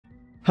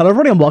Hello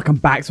everybody and welcome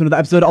back to another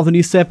episode of the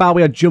new Safe Bar.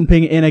 We are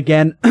jumping in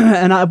again,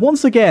 and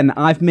once again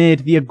I've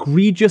made the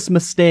egregious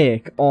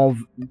mistake of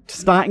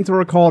starting to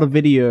record a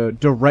video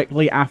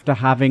directly after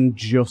having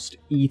just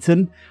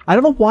eaten. I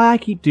don't know why I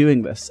keep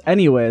doing this.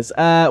 Anyways,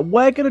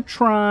 we're gonna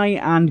try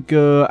and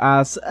go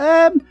as,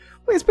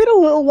 it's been a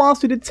little while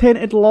since we did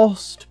Tainted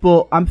Lost,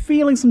 but I'm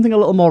feeling something a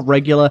little more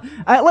regular.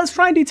 Let's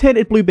try and do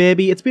Tainted Blue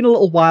Baby. It's been a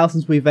little while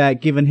since we've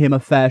given him a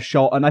fair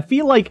shot, and I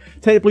feel like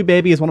Tainted Blue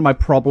Baby is one of my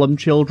problem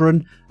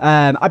children.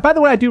 By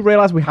the way, I do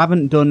realise we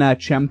haven't done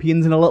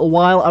Champions in a little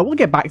while. I will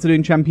get back to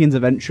doing Champions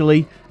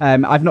eventually.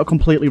 I've not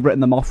completely written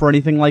them off or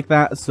anything like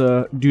that,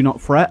 so do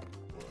not fret.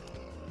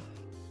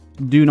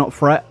 Do not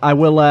fret. I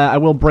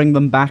will bring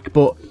them back,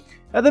 but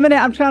at the minute,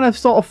 I'm trying to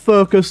sort of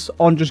focus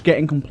on just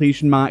getting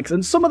completion marks.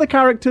 And some of the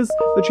characters,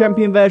 the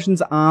champion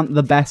versions, aren't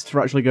the best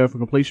to actually go for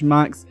completion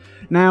marks.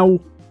 Now,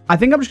 I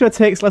think I'm just going to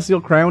take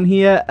Celestial Crown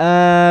here.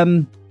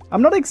 I'm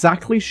not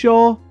exactly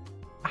sure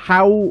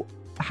how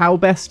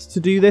best to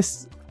do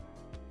this.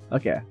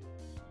 Okay.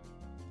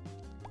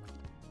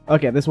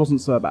 Okay, this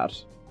wasn't so bad.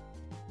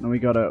 Now we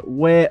got to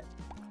wait.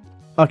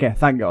 Okay,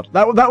 thank God.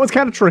 That was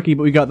kind of tricky,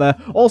 but we got there.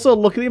 Also,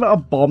 look at the amount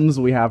of bombs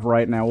we have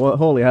right now.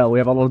 Holy hell, we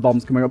have a lot of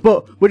bombs coming up.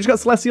 But we just got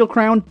Celestial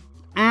Crown.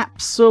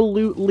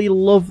 Absolutely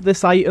love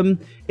this item.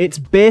 It's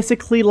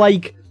basically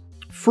like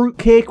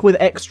fruitcake with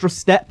extra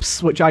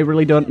steps, which I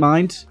really don't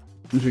mind.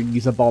 I'm just going to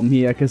use a bomb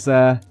here, because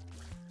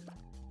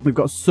we've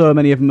got so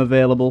many of them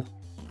available.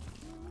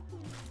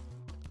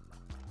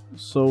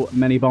 So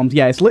many bombs.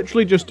 Yeah, it's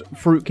literally just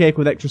fruitcake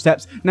with extra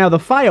steps. Now, the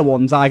fire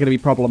ones are going to be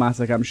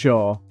problematic, I'm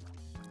sure.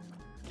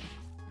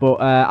 But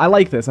I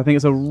like this. I think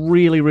it's a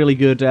really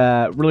good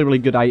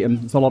item.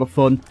 It's a lot of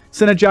fun.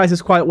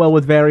 Synergizes quite well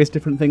with various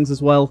different things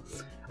as well.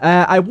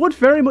 I would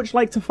very much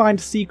like to find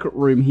a secret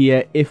room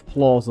here, if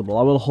plausible.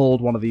 I will hold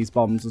one of these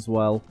bombs as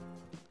well.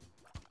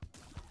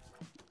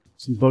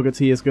 Some bugger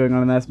tears going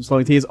on in there, some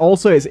slowing tears.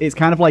 Also, it's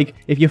kind of like,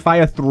 if you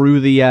fire through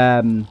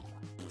the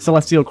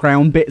Celestial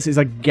Crown bits, it's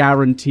a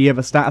guarantee of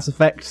a status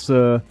effect.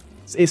 So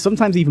it's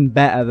sometimes even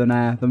better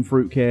than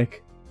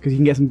fruitcake, because you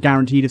can get some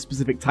guaranteed of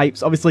specific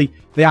types. Obviously,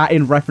 they are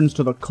in reference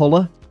to the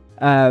colour.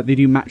 They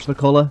do match the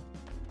colour.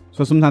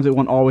 So sometimes it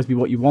won't always be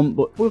what you want,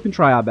 but we can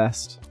try our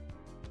best.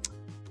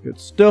 Good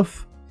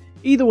stuff.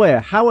 Either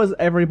way, how has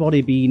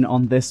everybody been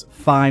on this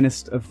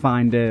finest of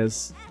fine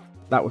days?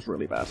 That was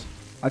really bad.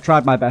 I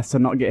tried my best to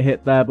not get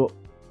hit there, but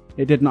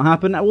it did not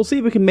happen. We'll see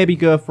if we can maybe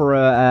go for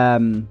a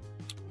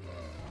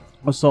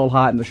soul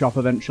heart in the shop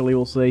eventually.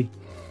 We'll see.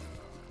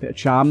 Bit of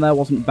charm there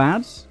wasn't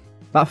bad.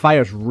 That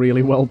fire's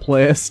really well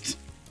placed.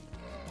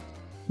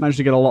 Managed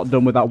to get a lot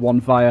done with that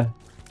one fire.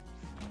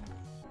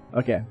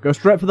 Okay, go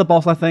straight for the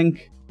boss, I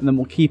think, and then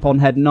we'll keep on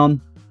heading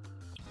on.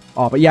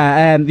 Oh, but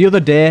yeah, the other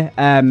day,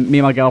 me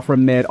and my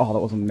girlfriend made... Oh, that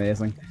was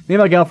amazing. Me and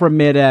my girlfriend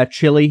made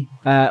chili.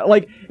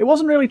 Like, it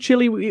wasn't really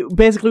chili.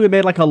 Basically, we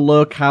made like a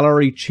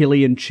low-calorie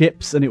chili and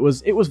chips, and it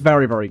was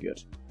very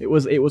good. It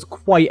was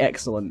quite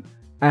excellent.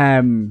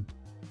 I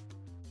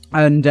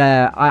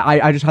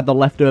just had the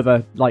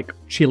leftover like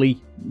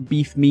chili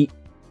beef meat.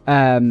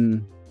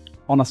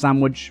 On a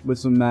sandwich with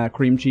some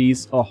cream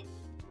cheese. Oh,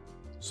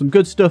 some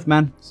good stuff,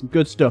 man. Some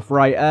good stuff.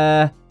 Right,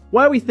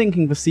 where are we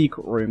thinking for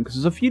secret room? Because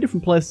there's a few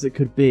different places it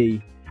could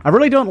be. I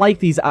really don't like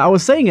these. I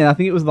was saying it, I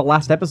think it was the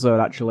last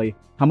episode, actually,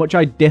 how much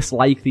I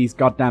dislike these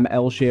goddamn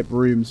L-shaped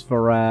rooms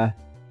for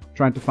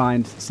trying to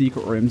find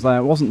secret rooms.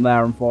 It wasn't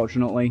there,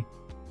 unfortunately.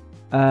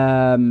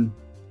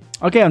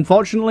 Okay,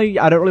 unfortunately,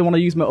 I don't really want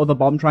to use my other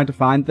bomb trying to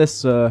find this,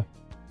 so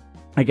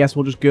I guess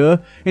we'll just go.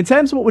 In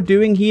terms of what we're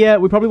doing here,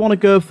 we probably want to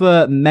go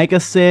for Mega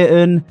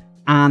Satan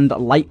and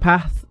Light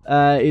Path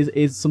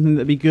is something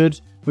that'd be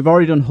good. We've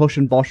already done Hush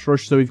and Boss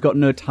Rush, so we've got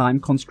no time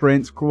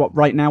constraints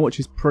right now, which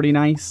is pretty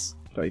nice.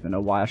 Don't even know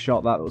why I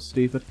shot that. That was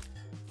stupid.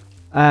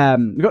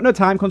 We've got no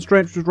time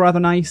constraints, which was rather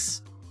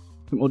nice.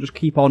 I think we'll just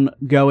keep on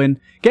going.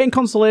 Getting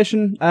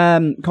Constellation,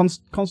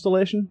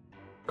 Constellation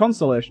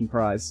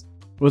Prize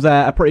was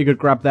a pretty good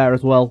grab there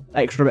as well.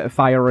 Extra bit of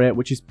fire rate,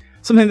 which is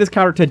something this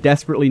character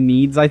desperately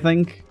needs, I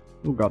think.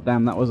 Oh,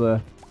 goddamn, that was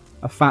a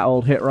fat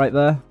old hit right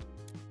there.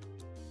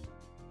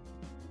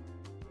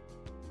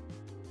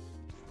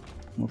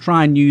 We'll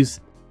try and use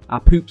our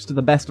poops to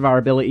the best of our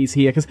abilities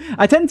here, because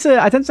I tend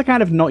to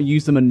kind of not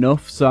use them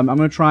enough, so I'm going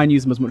to try and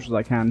use them as much as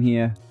I can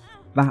here.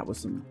 That was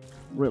some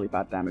really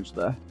bad damage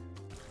there.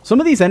 Some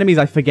of these enemies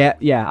I forget,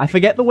 yeah, I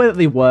forget the way that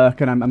they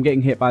work, and I'm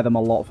getting hit by them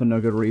a lot for no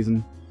good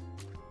reason.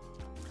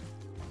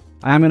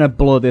 I am going to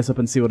blow this up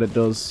and see what it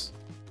does.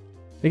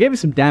 They gave me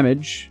some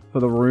damage for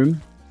the room.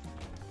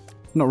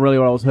 Not really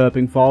what I was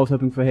hoping for. I was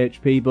hoping for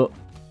HP, but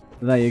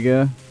there you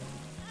go.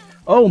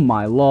 Oh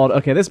my lord.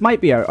 Okay, this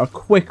might be a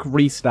quick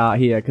restart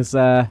here, because,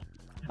 I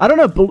don't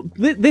know, but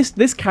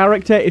this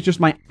character is just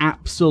my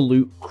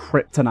absolute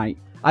kryptonite.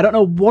 I don't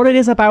know what it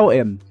is about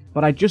him,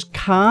 but I just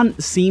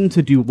can't seem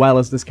to do well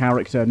as this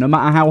character, no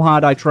matter how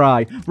hard I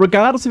try.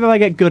 Regardless of if I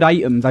get good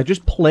items, I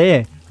just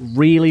play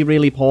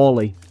really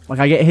poorly. Like,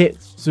 I get hit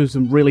to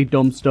some really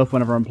dumb stuff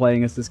whenever I'm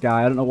playing as this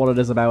guy. I don't know what it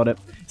is about it.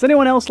 Is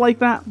anyone else like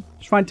that?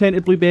 Just find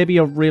Tainted Blue Baby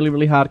a really,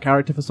 really hard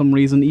character for some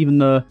reason, even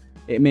though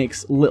it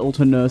makes little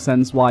to no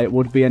sense why it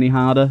would be any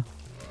harder.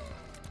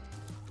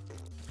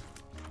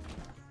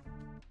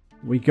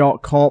 We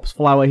got Corpse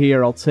Flower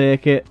here. I'll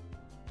take it.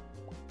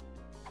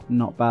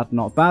 Not bad,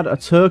 not bad. A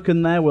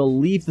token there. We'll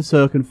leave the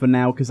token for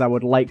now because I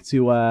would like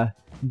to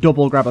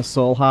double grab a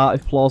Soul Heart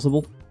if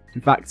plausible.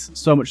 In fact,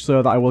 so much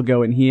so that I will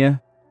go in here.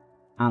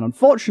 And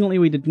unfortunately,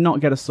 we did not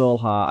get a Soul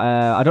Heart.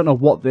 I don't know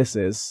what this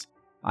is.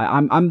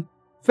 I'm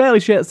fairly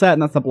certain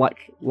that's a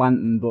Black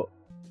Lantern, but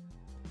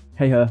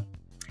hey-ho.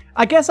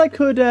 I guess I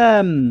could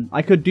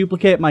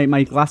duplicate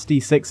my glass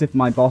D6 if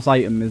my boss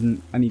item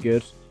isn't any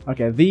good.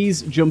 Okay,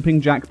 these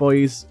jumping jack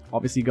boys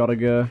obviously gotta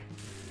go.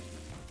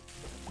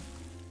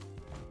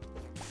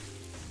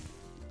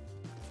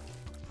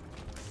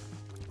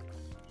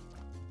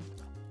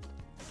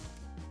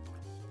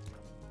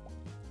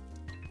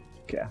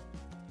 Okay.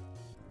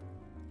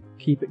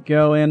 Keep it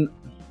going.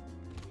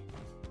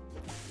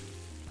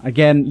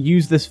 Again,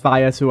 use this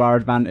fire to our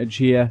advantage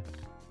here.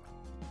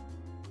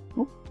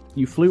 Oh,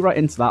 you flew right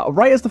into that.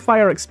 Right as the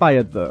fire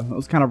expired, though. That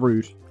was kind of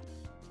rude.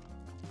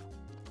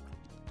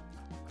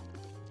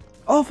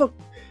 Oh, fuck.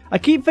 I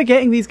keep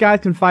forgetting these guys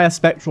can fire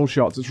spectral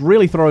shots. It's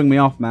really throwing me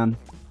off, man.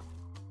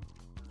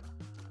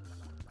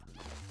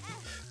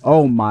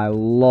 Oh, my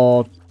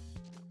lord.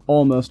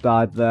 Almost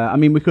died there. I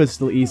mean, we could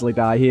still easily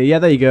die here. Yeah,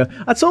 there you go.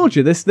 I told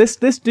you, this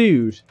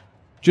dude.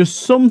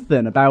 Just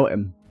something about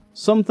him.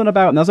 Something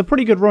about him. That's a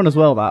pretty good run as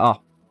well, that.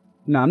 Oh.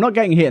 No, I'm not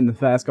getting hit in the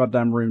first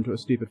goddamn room to a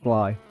stupid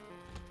fly.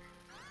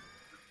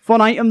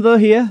 Fun item, though,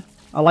 here.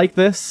 I like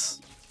this.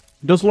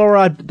 Does lower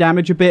our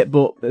damage a bit,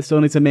 but it's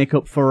only to make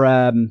up for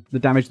the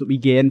damage that we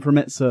gain from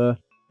it, so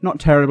not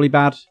terribly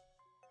bad.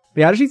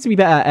 But yeah, I just need to be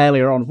better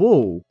earlier on.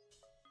 Whoa.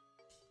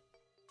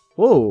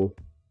 Whoa.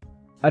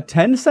 A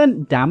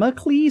 10-cent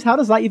Damocles? How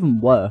does that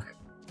even work?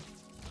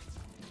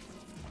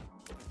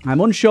 I'm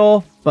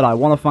unsure, but I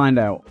want to find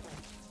out.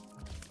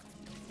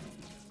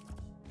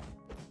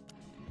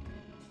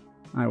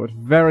 I would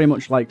very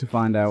much like to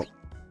find out.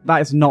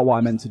 That is not what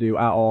I meant to do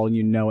at all, and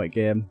you know it,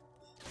 game.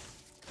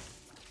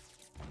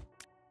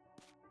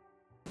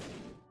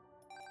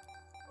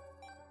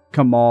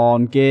 Come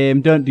on,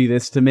 game. Don't do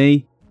this to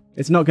me.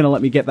 It's not going to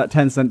let me get that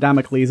 10-cent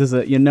Damocles, is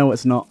it? You know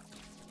it's not.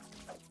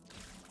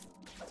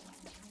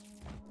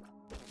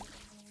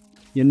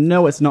 You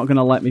know it's not going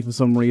to let me for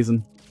some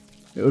reason.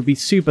 It would be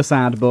super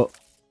sad, but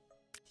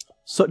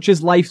such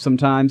is life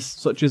sometimes.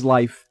 Such is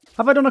life.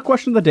 Have I done a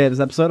question of the day this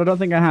episode? I don't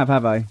think I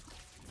have I?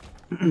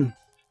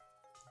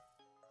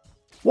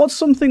 What's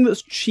something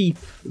that's cheap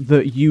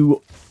that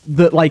you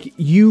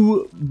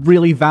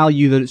really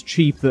value that it's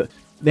cheap that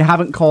they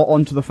haven't caught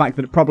on to the fact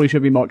that it probably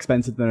should be more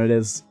expensive than it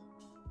is?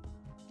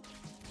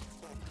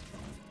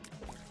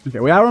 Okay,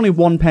 we are only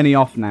 1 penny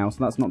off now,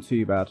 so that's not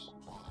too bad.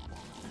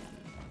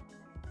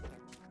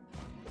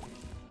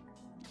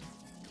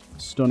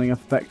 Stunning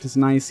effect is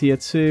nice here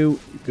too.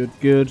 Good,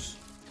 good.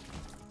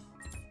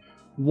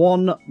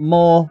 1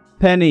 more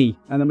penny,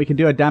 and then we can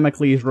do a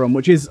Damocles run,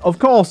 which is, of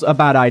course, a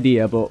bad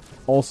idea, but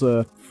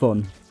also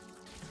fun.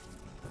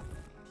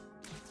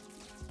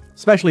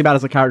 Especially bad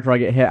as a character I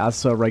get hit as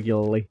so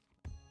regularly.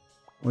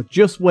 We're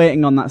just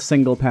waiting on that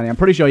single penny. I'm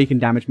pretty sure he can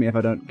damage me if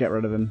I don't get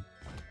rid of him.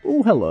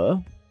 Oh,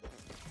 hello.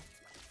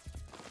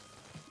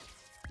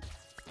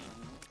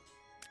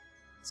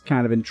 It's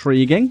kind of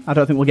intriguing. I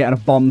don't think we'll get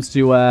enough bombs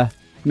to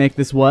make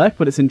this work,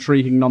 but it's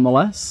intriguing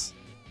nonetheless.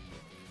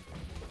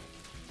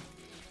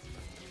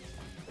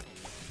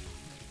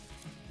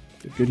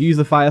 Good, use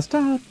the fire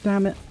star.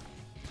 Damn it.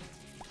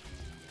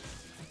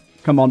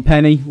 Come on,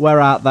 Penny.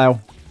 Where art thou?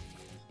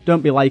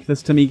 Don't be like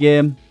this to me,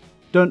 game.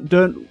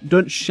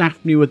 Don't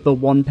shaft me with the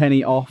 1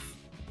 penny off.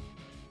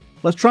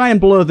 Let's try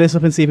and blow this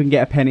up and see if we can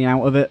get a penny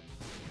out of it.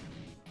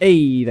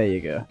 Hey, there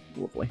you go.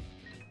 Lovely.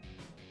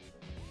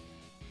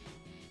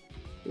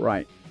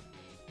 Right.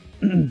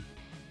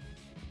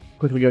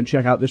 Quickly go and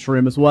check out this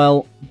room as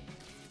well.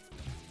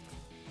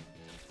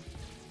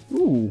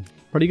 Ooh,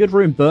 pretty good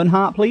room.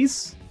 Bernhardt,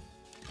 please.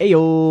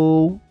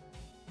 Ayo.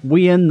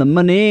 We in the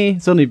money.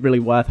 It's only really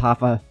worth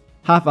half a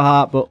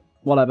heart, but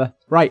whatever.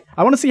 Right,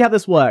 I want to see how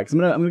this works. I'm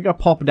gonna go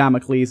pop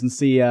Damocles and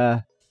see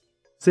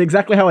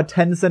exactly how a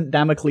 10-cent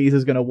Damocles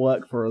is gonna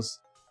work for us.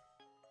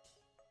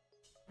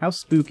 How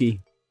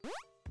spooky.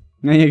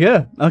 There you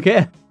go.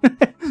 Okay.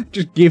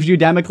 Just gives you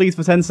Damocles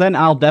for 10 cents.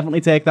 I'll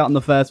definitely take that on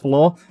the first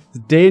floor. It's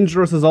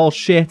dangerous as all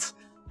shit.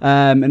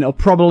 And it'll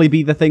probably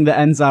be the thing that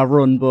ends our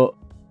run, but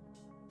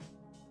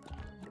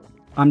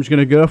I'm just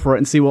gonna go for it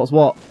and see what's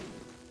what.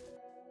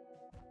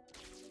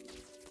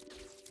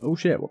 Oh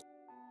shit.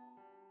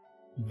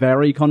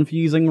 Very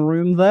confusing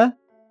room there.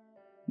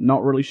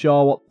 Not really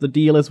sure what the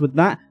deal is with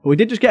that. But we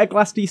did just get a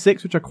glass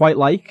D6, which I quite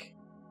like.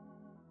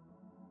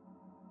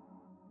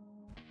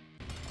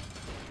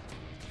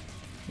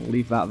 We'll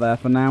leave that there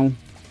for now.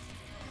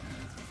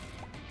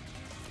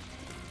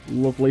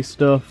 Lovely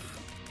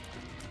stuff.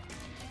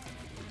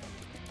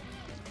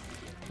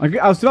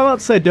 I was about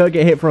to say don't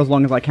get hit for as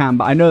long as I can,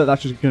 but I know that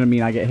that's just going to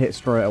mean I get hit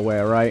straight away,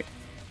 right?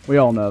 We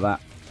all know that,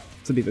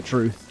 to be the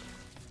truth.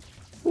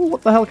 Ooh,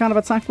 what the hell kind of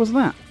attack was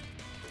that?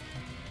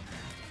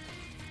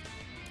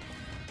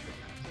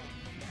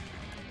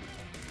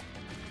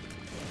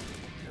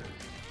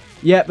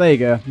 Yep, there you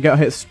go. You got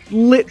hit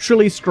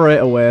literally straight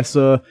away,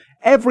 so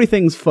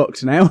everything's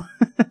fucked now.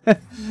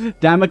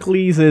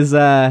 Damocles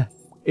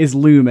is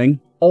looming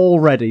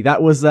already.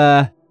 That was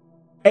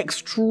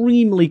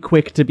extremely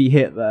quick to be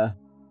hit there.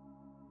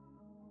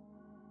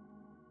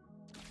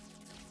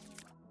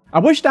 I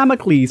wish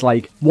Damocles,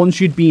 like,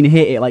 once you'd been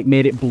hit, it, like,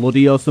 made it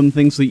bloody or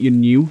something so that you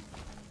knew.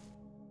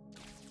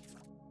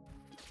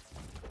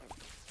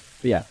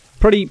 But yeah,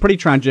 pretty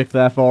tragic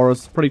there for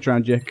us. Pretty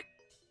tragic.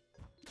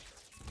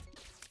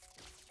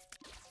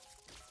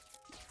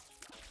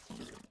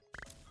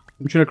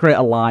 I'm trying to create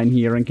a line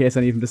here in case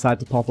any of them decide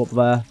to pop up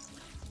there.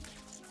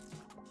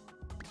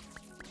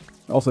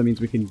 It also means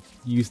we can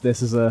use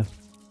this as a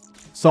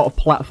sort of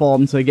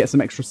platform to get some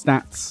extra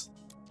stats.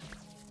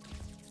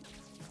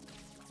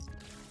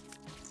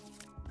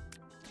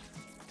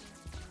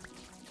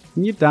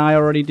 Can you die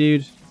already,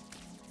 dude?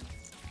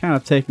 Kind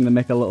of taking the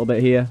mick a little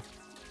bit here.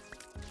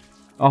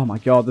 Oh my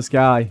god, this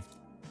guy.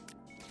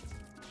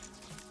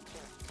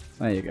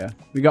 There you go.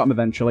 We got him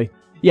eventually.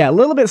 Yeah, a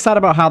little bit sad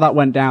about how that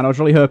went down. I was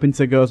really hoping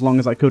to go as long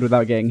as I could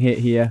without getting hit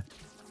here.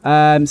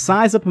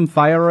 Size up and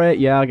fire rate.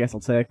 Yeah, I guess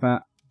I'll take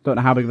that. Don't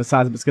know how big of a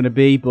size up it's going to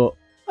be, but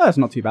it's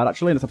not too bad,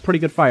 actually. And it's a pretty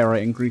good fire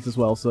rate increase as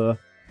well, so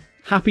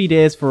happy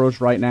days for us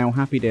right now.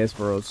 Happy days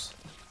for us.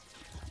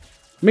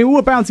 I mean, we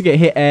were bound to get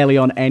hit early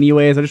on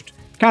anyways. I just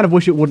kind of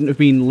wish it wouldn't have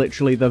been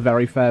literally the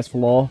very first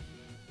floor.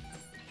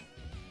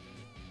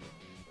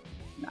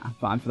 Nah,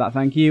 fine for that,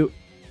 thank you.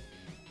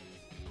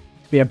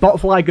 But yeah,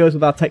 Botfly goes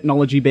with our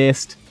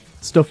technology-based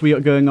stuff we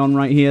got going on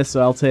right here,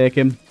 so I'll take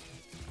him.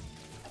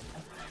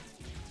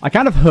 I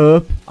kind of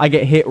hope I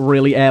get hit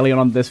really early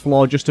on this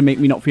floor just to make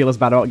me not feel as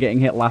bad about getting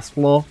hit last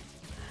floor.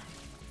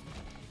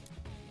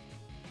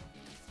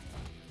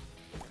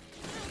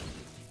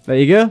 There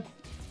you go.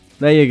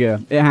 There you go.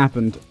 It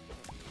happened.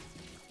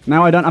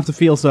 Now I don't have to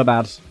feel so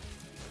bad.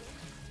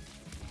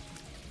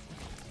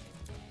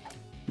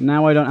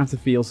 Now I don't have to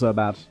feel so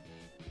bad.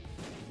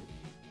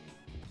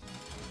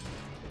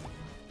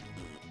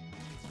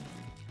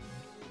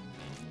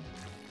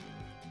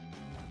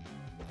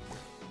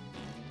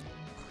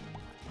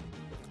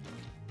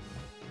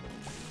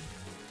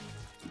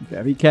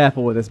 Okay, be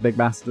careful with this big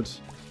bastard.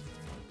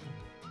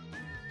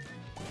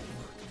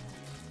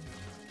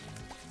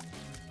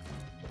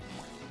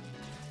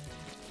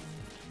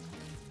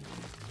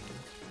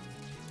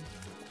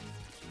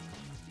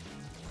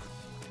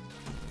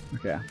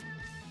 Okay.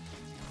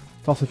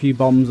 Toss a few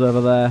bombs over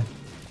there.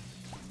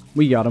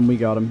 We got him, we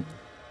got him.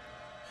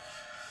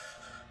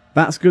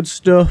 That's good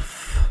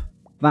stuff.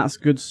 That's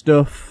good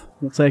stuff.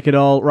 We'll take it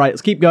all. Right,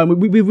 let's keep going.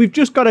 We've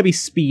just got to be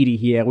speedy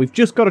here. We've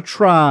just got to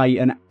try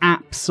and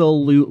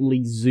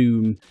absolutely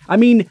zoom. I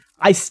mean,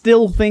 I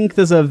still think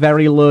there's a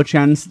very low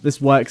chance that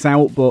this works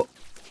out, but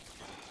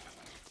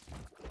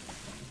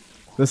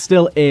there's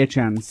still a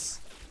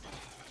chance.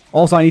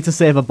 Also, I need to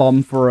save a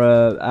bomb for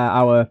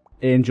our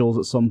angels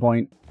at some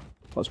point.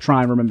 Let's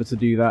try and remember to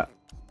do that.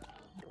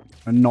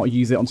 And not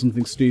use it on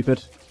something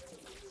stupid.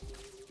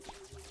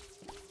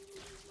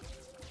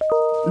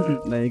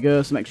 There you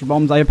go, some extra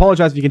bombs. I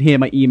apologize if you can hear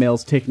my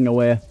emails ticking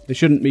away. They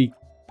shouldn't be...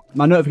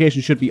 My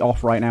notifications should be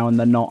off right now, and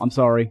they're not. I'm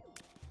sorry.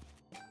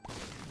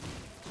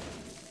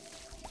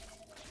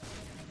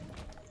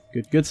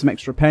 Good, good. Some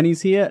extra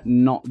pennies here.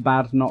 Not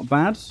bad, not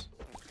bad.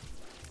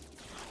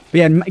 But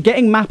yeah,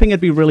 getting mapping would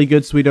be really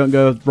good so we don't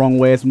go wrong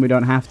ways when we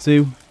don't have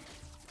to.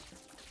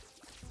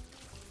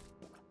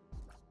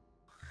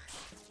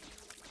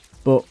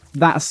 But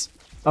that's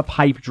a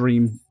pipe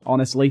dream,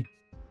 honestly.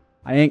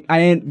 I ain't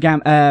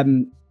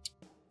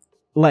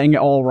letting it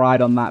all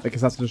ride on that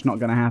because that's just not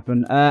going to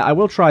happen. I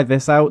will try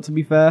this out, to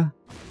be fair.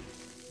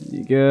 There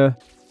you go.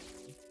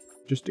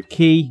 Just a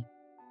key.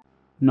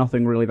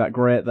 Nothing really that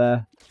great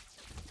there.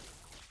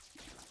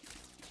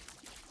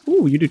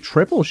 Ooh, you do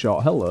triple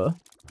shot. Hello.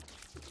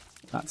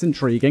 That's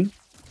intriguing.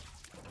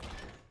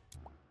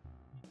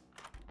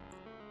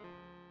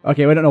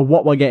 Okay, we don't know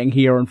what we're getting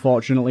here,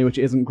 unfortunately, which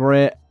isn't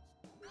great.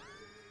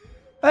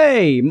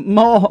 Hey,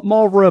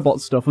 more robot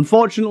stuff.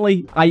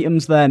 Unfortunately,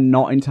 items there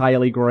not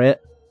entirely great.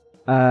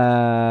 These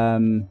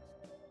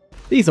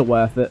are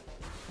worth it.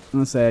 I'm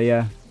gonna say,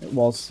 yeah, it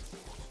was.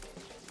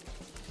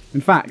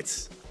 In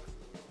fact,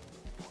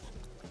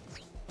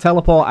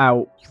 teleport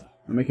out,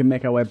 and we can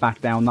make our way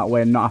back down that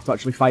way and not have to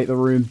actually fight the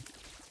room.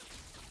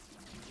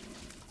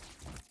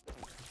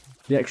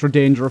 The extra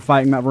danger of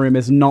fighting that room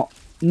is not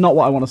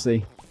what I want to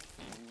see.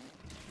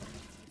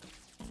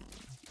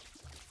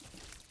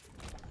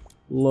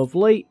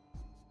 Lovely.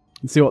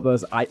 Let's see what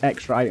those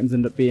extra items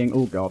end up being.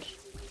 Oh, God.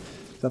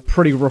 It's a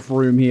pretty rough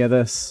room here,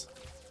 this.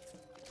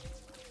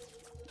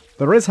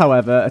 There is,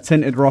 however, a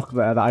tinted rock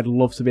there that I'd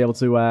love to be able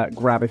to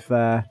grab if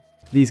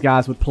these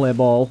guys would play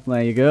ball.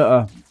 There you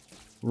go.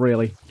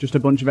 Really. Just a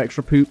bunch of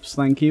extra poops,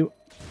 thank you.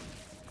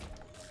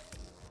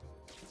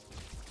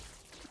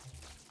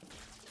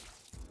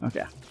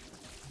 Okay.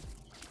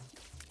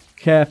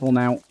 Careful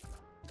now.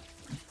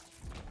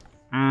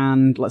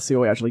 And let's see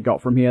what we actually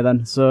got from here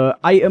then. So,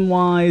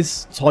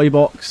 item-wise, toy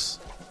box.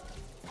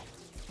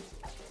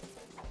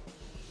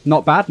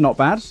 Not bad, not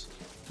bad.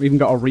 We even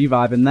got a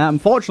revive in there.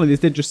 Unfortunately, this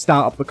did just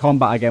start up the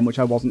combat again, which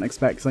I wasn't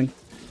expecting.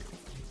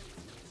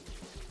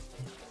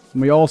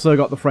 And we also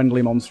got the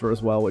friendly monster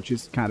as well, which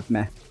is kind of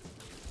meh.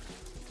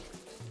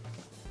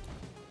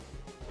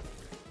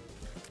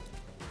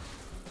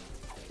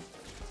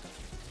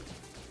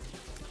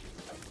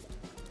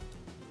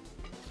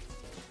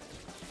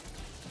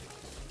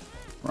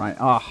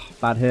 Right,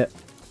 bad hit.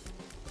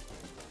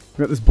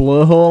 We got this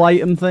blowhole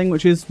item thing,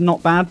 which is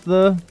not bad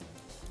though.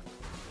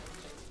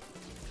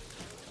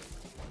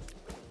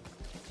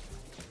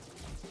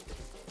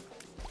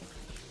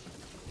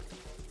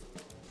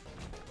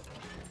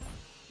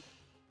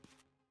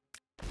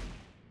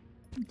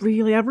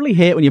 Really, I really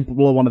hate when you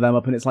blow one of them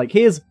up and it's like,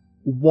 here's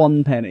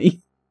 1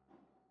 penny.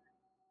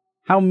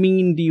 How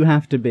mean do you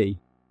have to be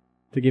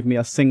to give me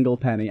a single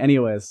penny?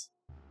 Anyways.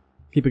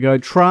 Keep it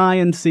going. Try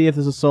and see if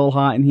there's a soul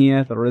heart in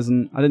here. There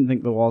isn't. I didn't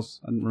think there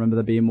was. I didn't remember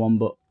there being one,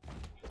 but...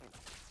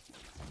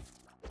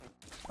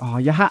 Oh,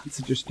 you had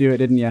to just do it,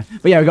 didn't you?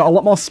 But yeah, we got a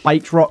lot more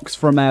spiked rocks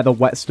from the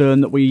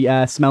whetstone that we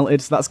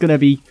smelted, so that's going to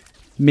be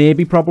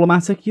maybe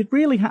problematic. You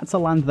really had to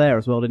land there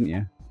as well, didn't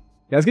you?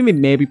 Yeah, it's going to be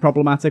maybe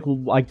problematic.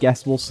 Well, I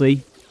guess we'll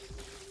see.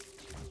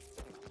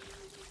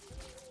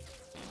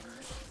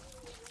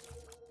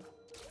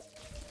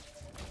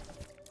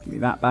 Give me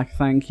that back,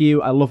 thank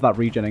you. I love that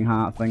regenerating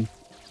heart thing.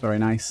 Very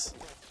nice.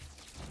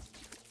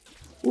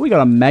 Ooh, we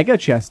got a mega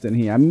chest in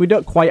here. I mean, we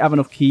don't quite have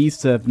enough keys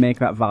to make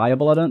that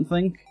viable, I don't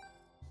think.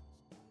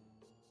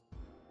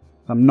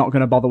 I'm not going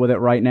to bother with it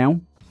right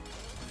now.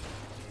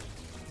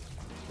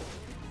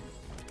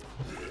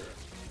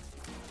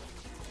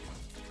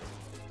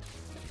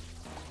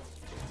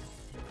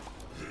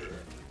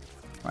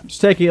 Right,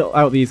 just take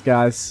out these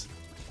guys.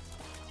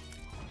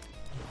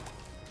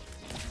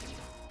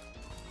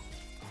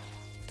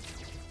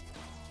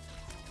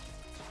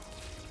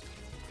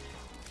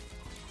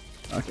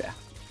 Okay.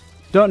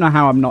 Don't know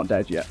how I'm not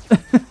dead yet.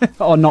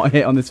 Or not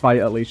hit on this fight,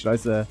 at least, should I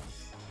say.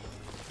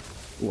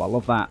 Ooh, I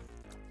love that.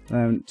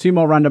 2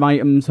 more random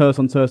items. Hearse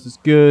on Toast is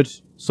good.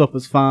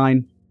 Supper's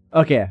fine.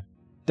 Okay.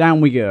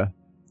 Down we go.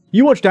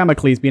 You watch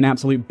Damocles be an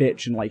absolute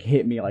bitch and, like,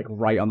 hit me, like,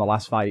 right on the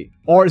last fight.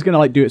 Or it's gonna,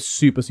 like, do it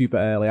super, super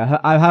early.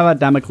 I have had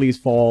Damocles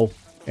fall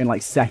in,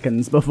 like,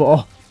 seconds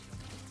before.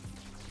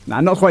 Nah,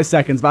 not quite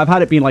seconds, but I've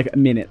had it being, like,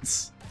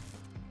 minutes.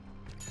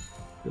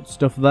 Good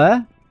stuff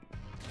there.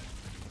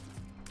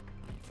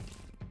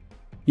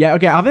 Yeah,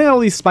 okay, I think all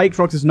these spiked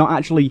rocks is not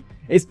actually...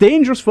 It's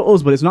dangerous for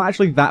us, but it's not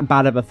actually that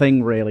bad of a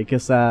thing, really,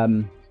 because,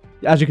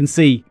 as you can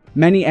see,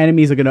 many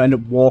enemies are going to end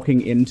up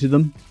walking into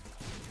them.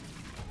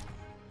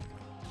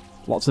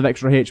 Lots of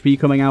extra HP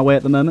coming our way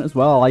at the moment as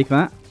well, I like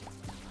that.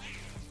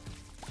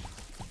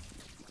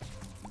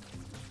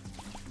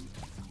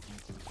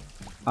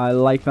 I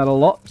like that a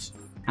lot.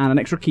 And an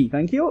extra key,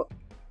 thank you.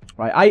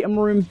 Right, item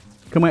room.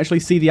 Can we actually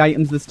see the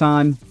items this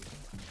time?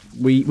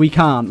 We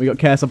can't. We got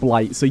Curse of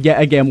Blight, so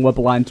yet again we're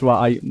blind to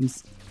our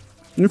items.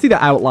 You can see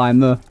the outline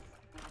though.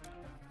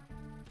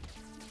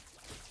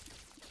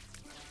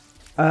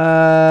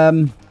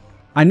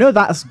 I know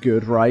that's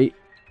good, right?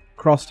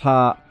 Crossed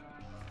heart.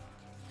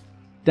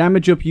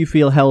 Damage up, you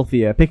feel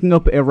healthier. Picking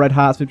up a red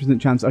heart's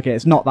 50% chance. Okay,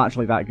 it's not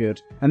actually that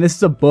good. And this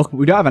is a book, but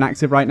we don't have an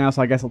active right now,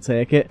 so I guess I'll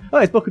take it. Oh,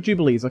 it's Book of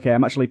Jubilees. Okay,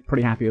 I'm actually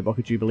pretty happy with Book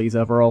of Jubilees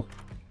overall.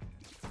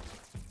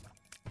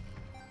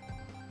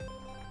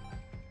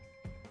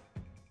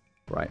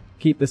 Right,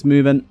 keep this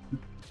moving.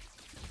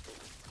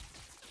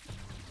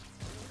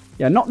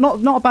 Yeah, not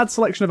a bad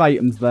selection of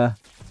items there.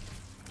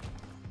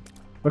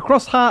 The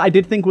Crossed Heart I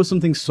did think was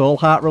something Soul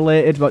Heart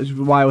related, which is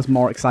why I was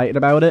more excited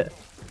about it.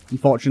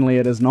 Unfortunately,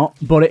 it is not.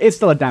 But it is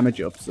still a damage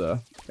up, so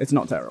it's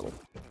not terrible.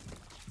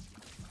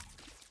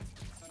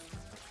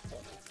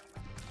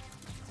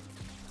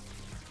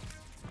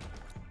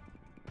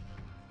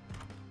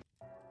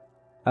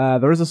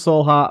 There is a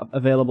Soul Heart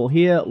available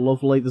here.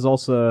 Lovely. There's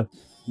also...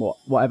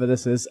 whatever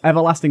this is.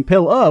 Everlasting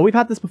Pill. Oh, we've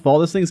had this before.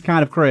 This thing's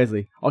kind of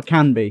crazy. Or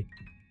can be.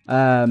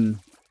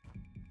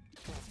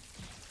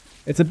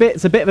 It's a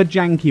bit of a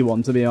janky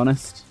one, to be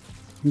honest.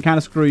 It can kind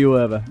of screw you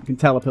over. It can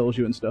telepills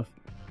you and stuff.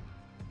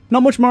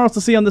 Not much more else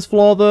to see on this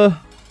floor, though.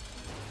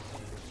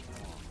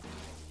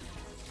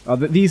 Oh,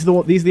 these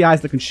are the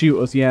eyes that can shoot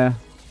us, yeah.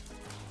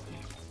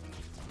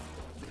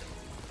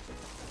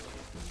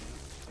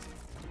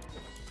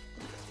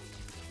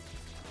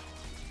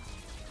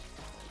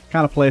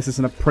 Kind of placed this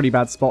in a pretty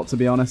bad spot, to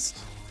be honest.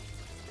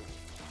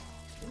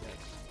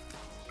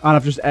 And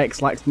I've just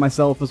X-laxed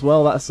myself as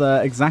well. That's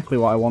exactly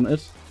what I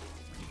wanted.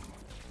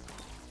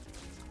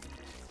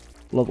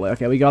 Lovely.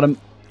 Okay, we got him.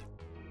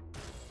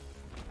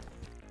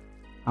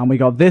 And we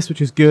got this,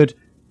 which is good.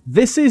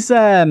 This is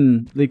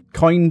the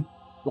coin,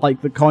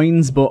 like the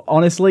coins, but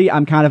honestly,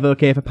 I'm kind of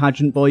okay for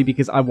Pageant Boy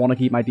because I want to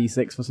keep my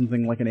D6 for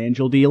something like an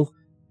angel deal.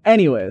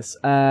 Anyways,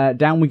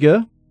 down we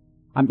go.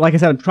 Like I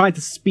said, I'm trying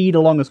to speed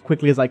along as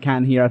quickly as I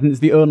can here. I think it's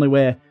the only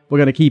way we're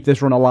going to keep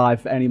this run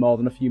alive for any more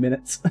than a few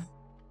minutes.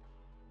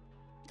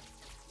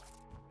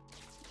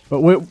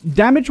 But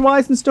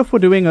damage-wise and stuff, we're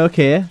doing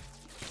okay.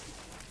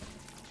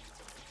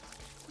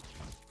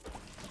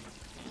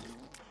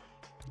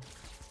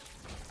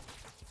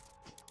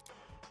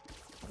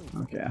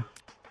 Okay.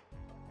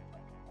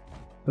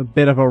 A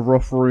bit of a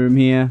rough room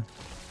here.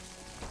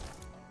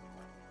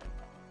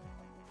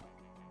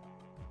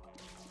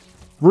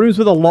 Rooms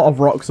with a lot of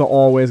rocks are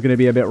always going to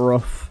be a bit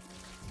rough.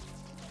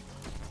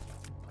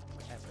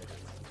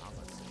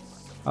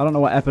 I don't know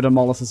what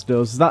epidermolysis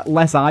does. Is that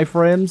less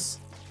iframes?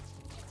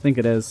 I think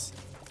it is.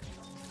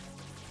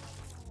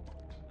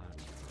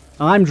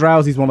 I'm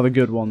Drowsy's one of the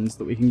good ones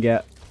that we can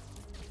get.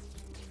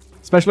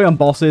 Especially on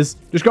bosses.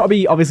 Just got to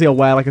be obviously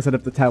aware, like I said,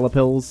 of the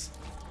telepills.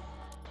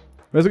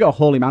 Where's we got a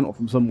holy mantle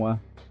from somewhere?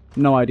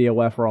 No idea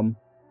where from.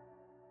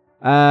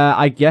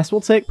 I guess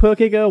we'll take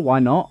Perkiger. Why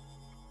not?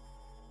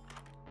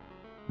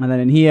 And then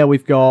in here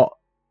we've got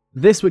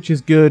this, which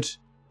is good.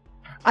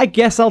 I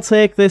guess I'll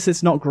take this.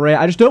 It's not great.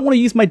 I just don't want to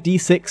use my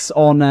D6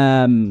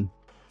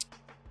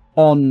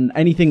 on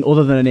anything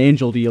other than an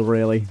angel deal,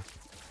 really.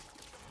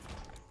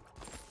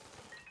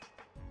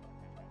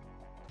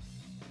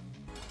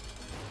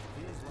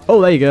 Oh,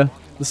 there you go.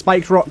 The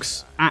spiked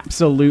rocks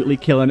absolutely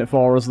killing it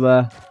for us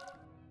there.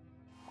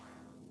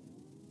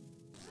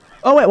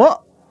 Oh, wait,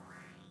 what?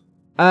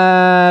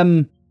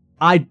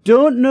 I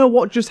don't know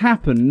what just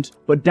happened,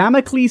 but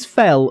Damocles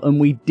fell and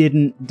we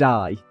didn't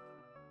die.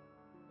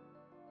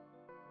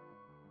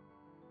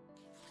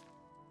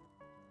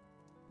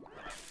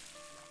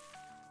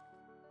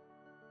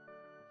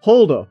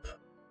 Hold up.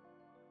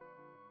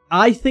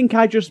 I think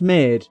I just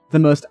made the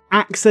most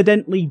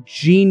accidentally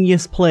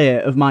genius play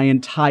of my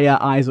entire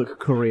Isaac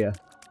career.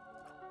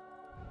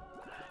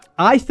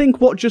 I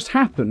think what just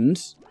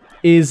happened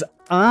is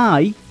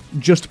I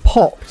just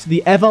popped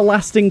the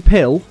everlasting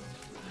pill,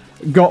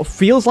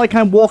 feels like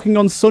I'm walking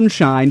on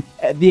sunshine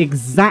at the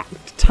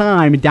exact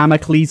time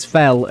Damocles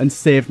fell and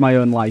saved my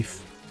own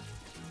life.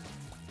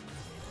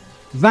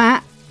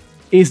 That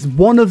is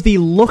one of the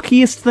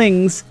luckiest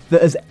things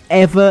that has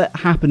ever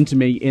happened to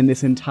me in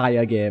this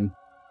entire game.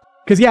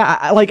 Because, yeah,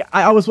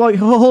 I was like,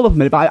 hold up a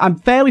minute, but I'm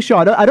fairly sure,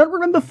 I don't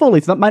remember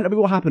fully, so that might not be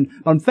what happened,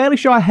 but I'm fairly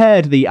sure I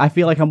heard the I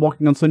feel like I'm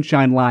walking on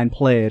sunshine line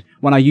played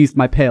when I used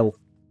my pill.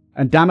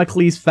 And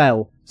Damocles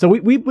fell. So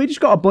we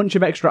just got a bunch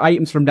of extra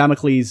items from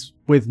Damocles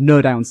with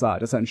no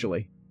downside,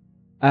 essentially.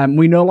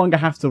 We no longer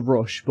have to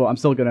rush, but I'm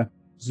still going to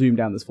zoom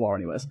down this floor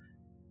anyways.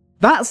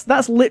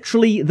 That's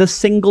literally the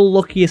single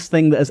luckiest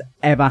thing that has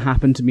ever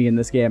happened to me in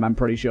this game, I'm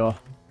pretty sure.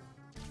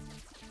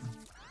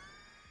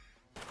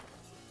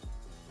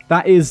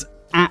 That is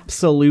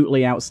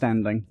absolutely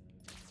outstanding.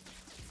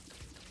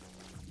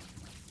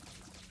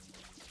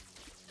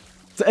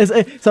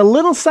 It's a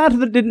little sad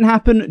that it didn't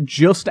happen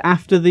just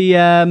after the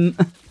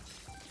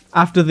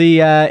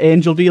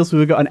angel deal, so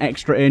we got an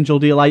extra angel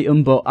deal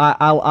item, but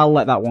I'll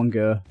let that one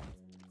go.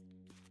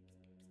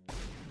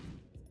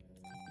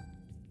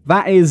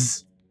 That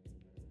is,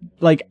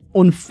 like,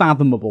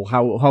 unfathomable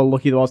how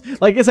lucky that was.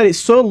 Like I said, it's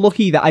so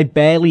lucky that I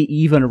barely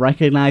even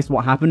recognized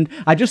what happened.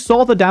 I just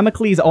saw the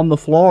Damocles on the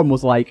floor and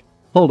was like,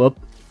 hold up,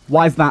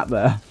 why is that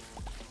there?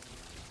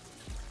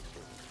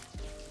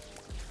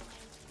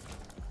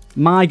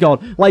 My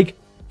god, like,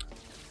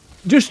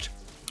 just,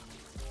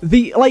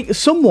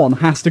 someone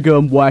has to go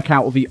and work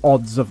out the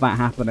odds of that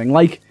happening.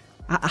 Like,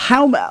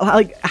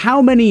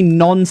 how many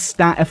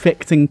non-stat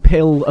affecting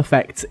pill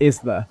effects is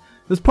there?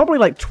 There's probably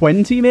like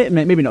 20,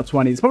 maybe not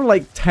 20, it's probably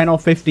like 10 or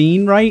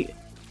 15, right?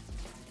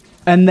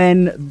 And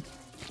then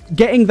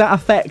getting that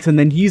effect and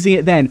then using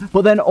it then.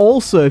 But then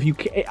also, if you,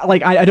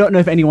 like, I don't know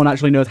if anyone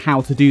actually knows how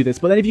to do this,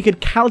 but then if you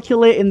could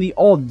calculate in the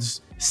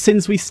odds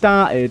since we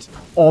started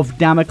of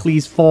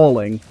Damocles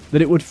falling,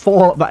 that it would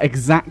fall at that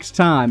exact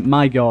time,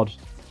 my god.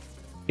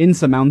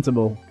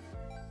 Insurmountable.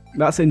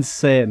 That's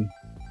insane.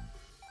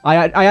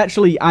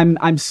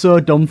 I'm so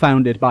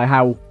dumbfounded by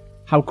how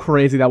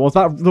crazy that was.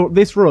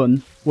 This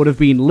run would have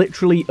been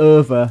literally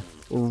over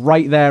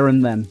right there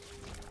and then.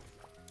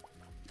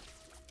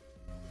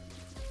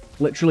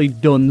 Literally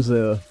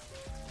donezo.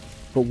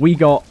 But we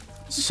got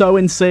so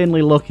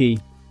insanely lucky.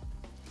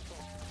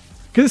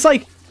 Because it's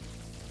like,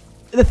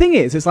 the thing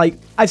is, it's like,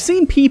 I've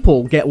seen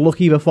people get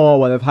lucky before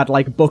where they've had,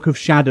 like, Book of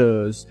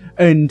Shadows,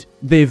 and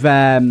they've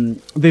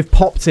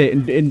popped it,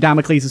 and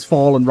Damocles has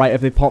fallen right if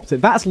they've popped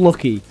it. That's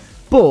lucky.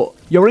 But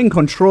you're in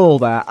control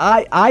there.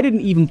 I didn't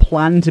even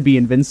plan to be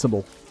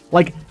invincible.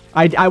 Like,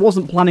 I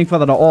wasn't planning for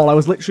that at all. I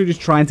was literally just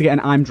trying to get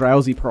an I'm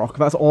Drowsy proc.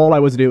 That's all I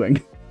was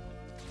doing.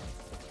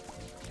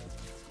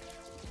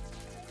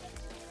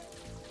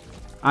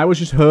 I was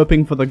just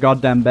hoping for the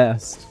goddamn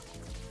best.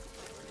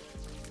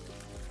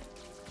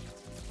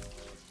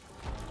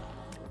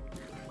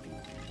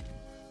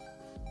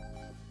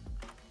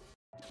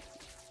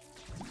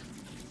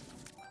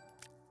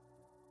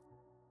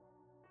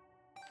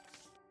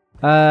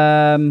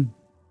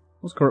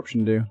 What's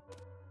corruption do?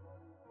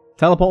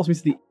 Teleports me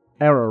to the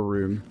error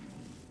room.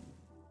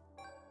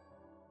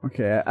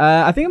 Okay,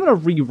 I think I'm gonna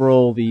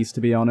re-roll these,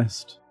 to be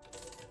honest.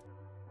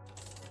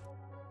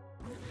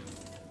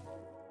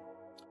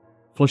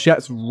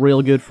 Flechette's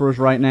real good for us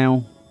right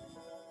now.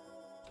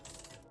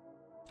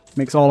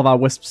 Makes all of our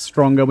wisps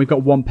stronger. We've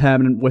got one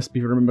permanent wisp,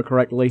 if you remember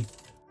correctly.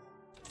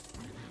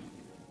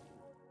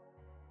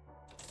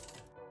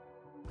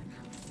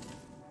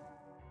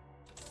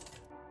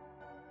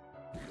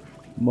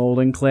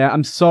 Molding Clay.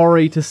 I'm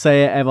sorry to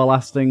say it,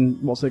 Everlasting,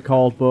 what's it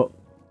called, but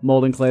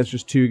Molding Clay is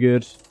just too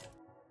good.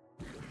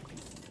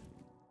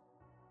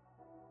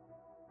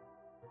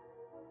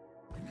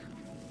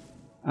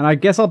 And I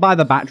guess I'll buy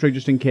the battery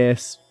just in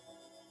case.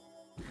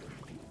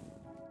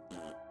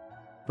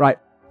 Right.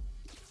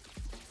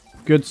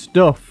 Good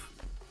stuff.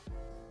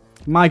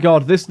 My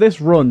god, this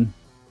run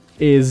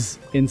is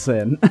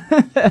insane.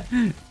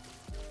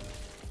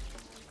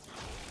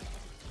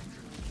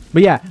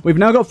 But yeah, we've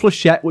now got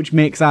Flechette, which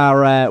makes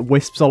our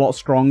wisps a lot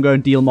stronger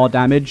and deal more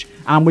damage.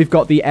 And we've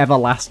got the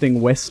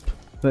Everlasting Wisp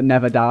that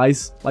never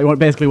dies. Like,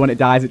 basically when it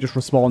dies, it just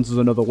respawns as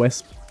another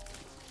wisp.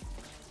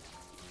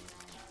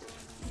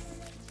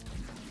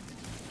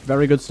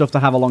 Very good stuff to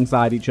have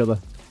alongside each other.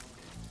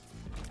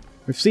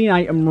 We've seen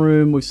item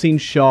room, we've seen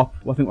shop.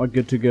 I think we're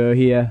good to go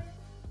here.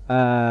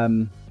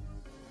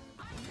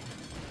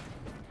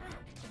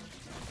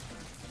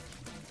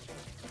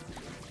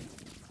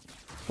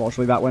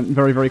 Fortunately, that went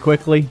very, very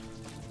quickly.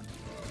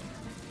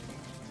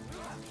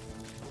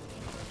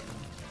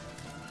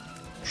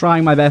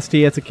 Trying my best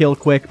here to kill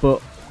quick,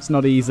 but it's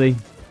not easy.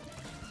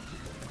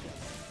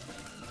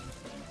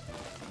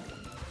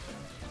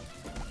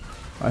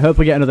 I hope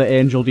we get another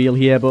angel deal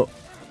here, but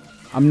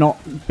I'm not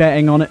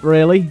betting on it,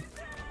 really.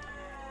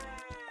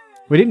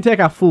 We didn't take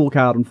our Fool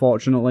card,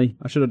 unfortunately.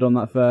 I should have done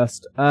that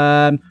first.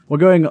 We're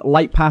going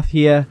Light Path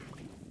here.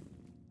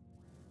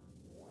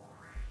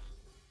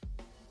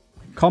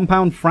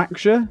 Compound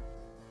Fracture.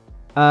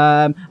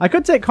 I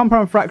could take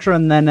Compound Fracture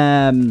and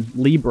then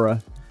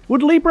Libra.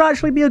 Would Libra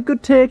actually be a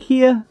good take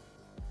here?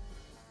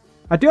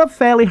 I do have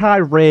fairly high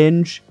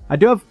range. I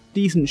do have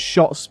decent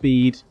shot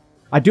speed.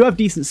 I do have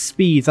decent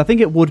speeds. I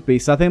think it would be.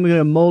 So I think we're going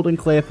to Mold and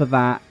Clear for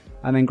that.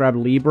 And then grab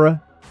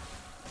Libra.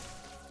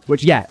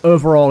 Which, yeah,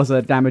 overall is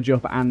a damage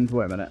up and...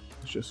 Wait a minute.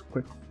 Let's just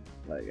quick...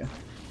 There you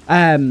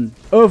go.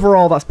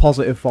 Overall, that's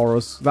positive for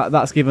us.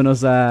 That's given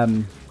us a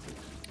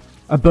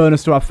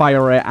bonus to our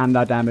fire rate and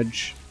our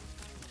damage.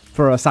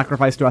 For a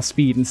sacrifice to our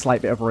speed and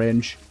slight bit of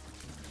range.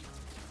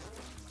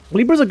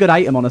 Libra's a good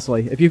item,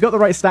 honestly. If you've got the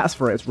right stats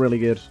for it, it's really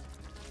good.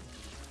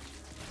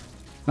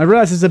 I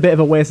realise it's a bit of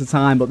a waste of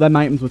time, but them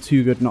items were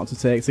too good not to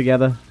take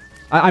together.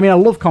 I mean, I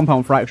love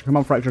Compound Fracture.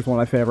 Compound Fracture is one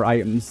of my favourite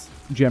items,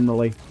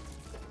 generally.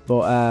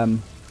 But,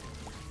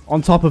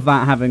 on top of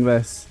that, having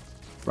this,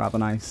 rather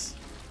nice.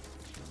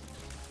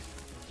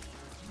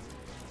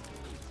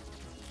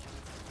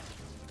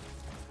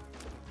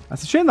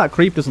 It's a shame that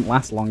creep doesn't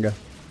last longer.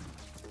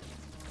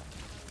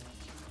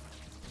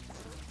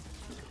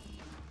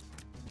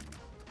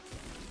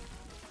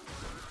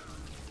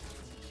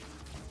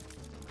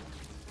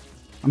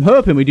 I'm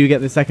hoping we do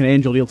get the second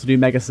angel deal to do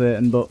Mega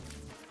Satan, but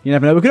you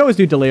never know. We could always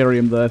do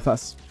Delirium, though, if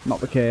that's not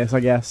the case, I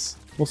guess.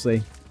 We'll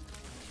see.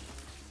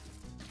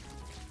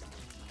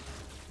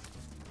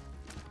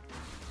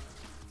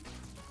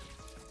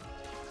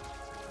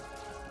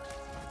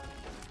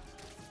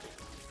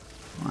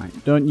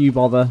 Right, don't you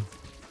bother.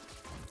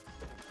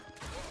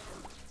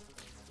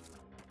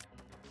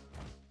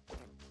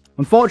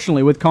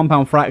 Unfortunately, with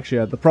Compound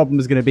Fracture, the problem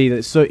is going to be that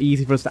it's so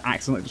easy for us to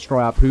accidentally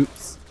destroy our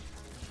poops.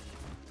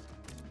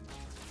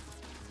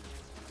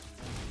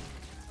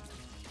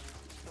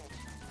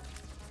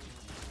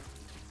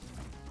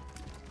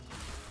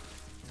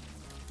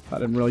 That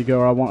didn't really go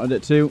where I wanted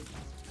it to.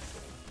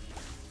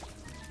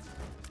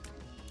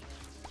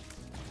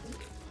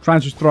 Trying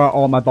to just throw out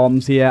all my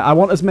bombs here. I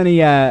want as many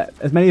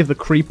of the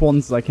creep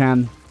ones as I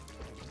can.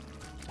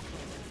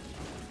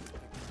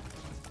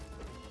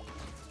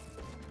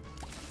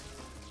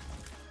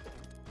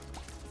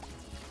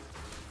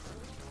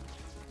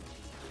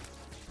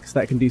 Because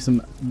that can do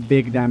some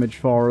big damage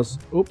for us.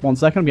 Oop, 1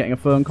 second, I'm getting a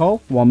phone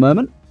call. 1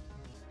 moment.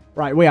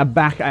 Right, we are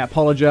back. I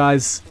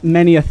apologise.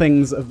 Many a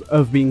things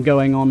have been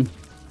going on.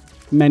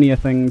 Many a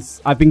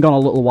things. I've been gone a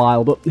little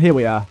while, but here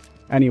we are.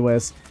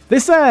 Anyways,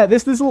 this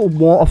little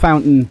water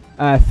fountain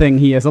thing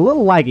here is a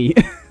little laggy.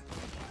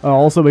 Oh,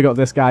 also, we got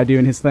this guy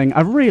doing his thing.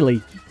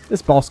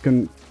 This boss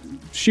can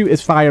shoot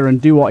his fire and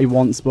do what he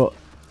wants, but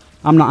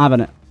I'm not having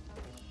it.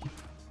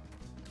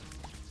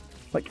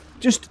 Like,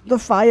 just the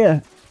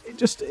fire.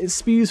 It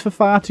spews for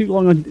far too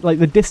long, and like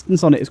the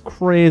distance on it is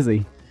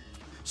crazy.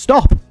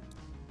 Stop!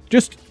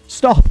 Just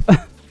stop!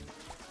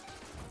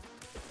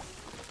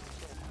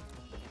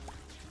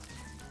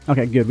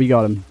 Okay, good, we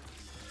got him.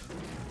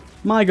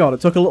 My god,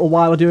 it took a little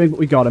while of doing, but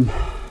we got him.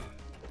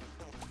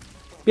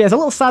 Yeah, it's a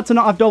little sad to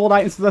not have doubled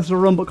items for this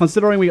run, but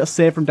considering we got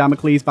saved from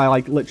Damocles by,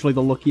 like, literally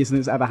the luckiest thing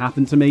that's ever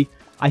happened to me,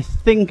 I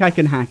think I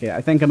can hack it.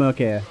 I think I'm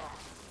okay.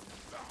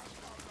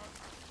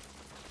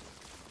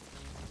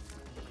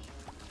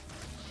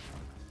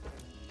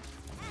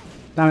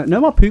 Damn it,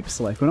 no more poop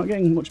slick. We're not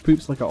getting much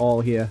poop slick at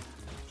all here,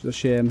 which is a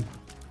shame.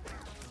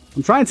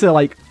 I'm trying to,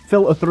 like,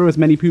 filter through as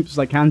many poops as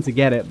I can to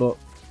get it, but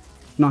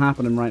it's not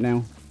happening right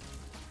now.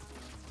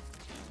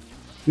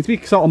 Need to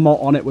be sort of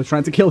more on it with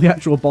trying to kill the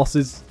actual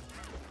bosses.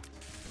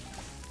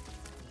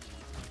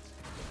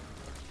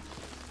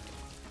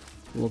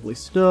 Lovely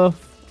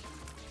stuff.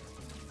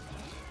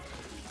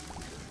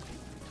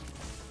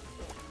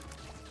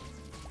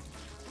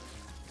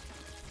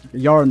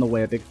 You're in the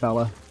way, big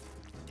fella.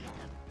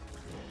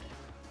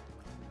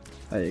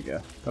 There you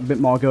go. Got a bit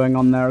more going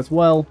on there as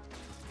well.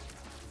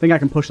 Think I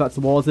can push that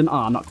towards him.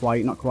 Ah, not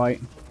quite, not quite.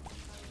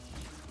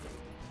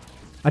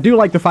 I do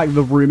like the fact that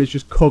the room is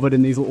just covered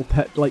in these little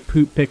like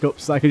poop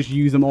pickups. So I can just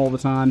use them all the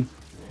time.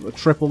 A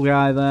triple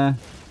guy there.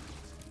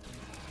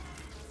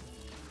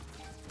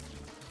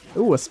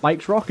 Ooh, a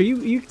spiked rock. Are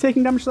you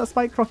taking damage to that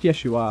spiked rock?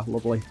 Yes, you are.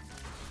 Lovely.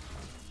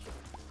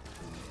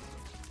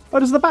 Oh,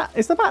 does the bat...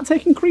 Is the bat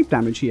taking creep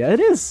damage here? It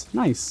is.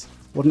 Nice.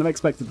 Wouldn't have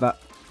expected that.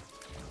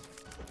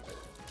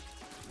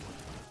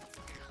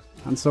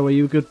 And so are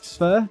you, good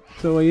sir?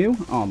 So are you?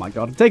 Oh my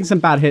god. I'm taking some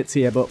bad hits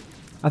here, but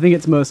I think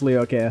it's mostly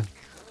okay.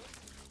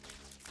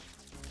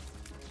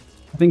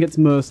 I think it's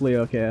mostly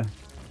okay.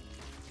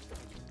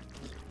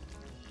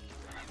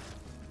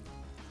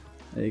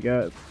 There you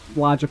go.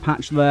 Larger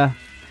patch there.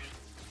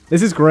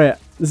 This is great.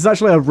 This is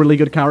actually a really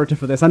good character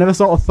for this. I never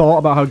sort of thought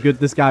about how good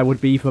this guy would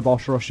be for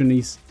boss rush, and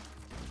he's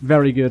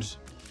very good.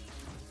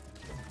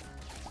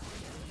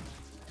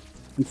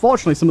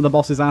 Unfortunately, some of the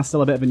bosses are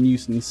still a bit of a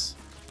nuisance.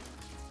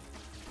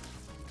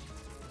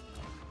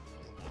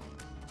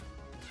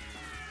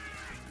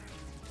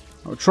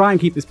 I'll try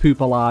and keep this poop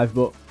alive,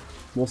 but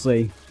we'll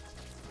see.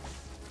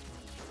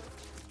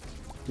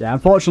 Yeah,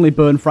 unfortunately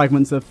burn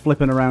fragments are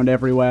flipping around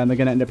everywhere and they're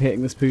going to end up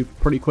hitting this poop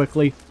pretty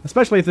quickly.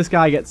 Especially if this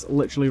guy gets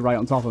literally right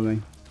on top of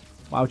me.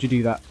 Why would you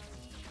do that?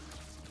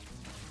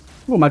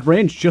 Oh, my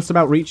range just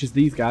about reaches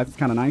these guys. It's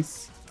kind of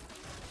nice.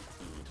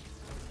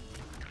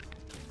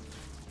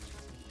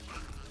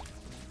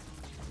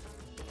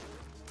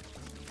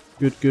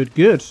 Good, good,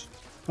 good.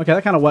 Okay,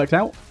 that kind of worked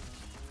out.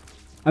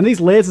 And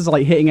these lasers are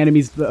like hitting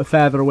enemies that are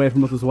further away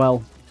from us as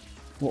well.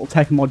 Little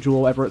tech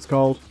module, whatever it's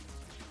called.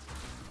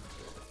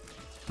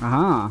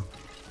 Aha.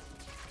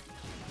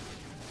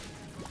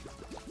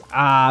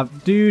 Ah,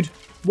 dude.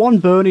 One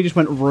burn, he just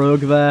went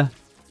rogue there.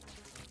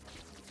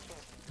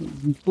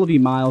 Bloody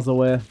miles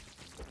away.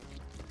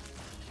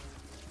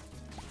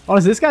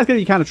 Honestly, this guy's going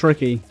to be kind of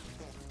tricky.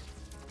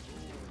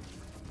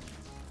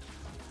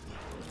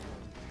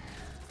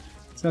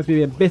 This guy's going to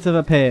be a bit of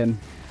a pain.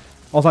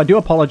 Also, I do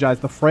apologize.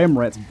 The frame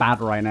rate's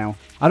bad right now.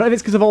 I don't know if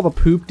it's because of all the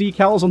poop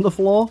decals on the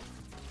floor.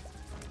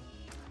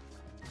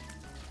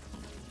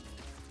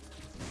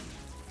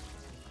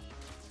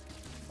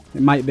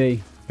 It might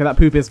be. Okay, that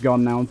poop is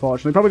gone now,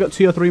 unfortunately. Probably got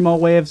 2 or 3 more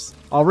waves.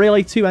 Oh,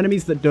 really? 2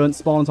 enemies that don't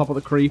spawn on top of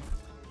the creep?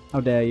 How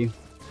dare you?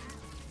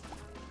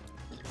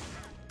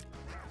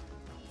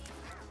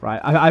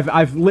 Right,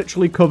 I've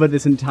literally covered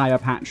this entire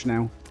patch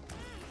now.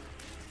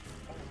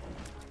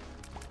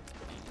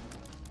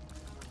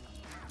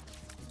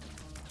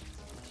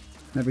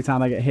 Every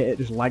time I get hit, it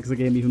just lags the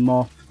game even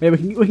more.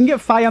 Maybe we can get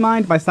fire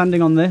mined by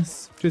standing on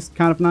this, which is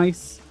kind of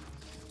nice.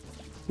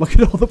 Look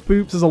at all the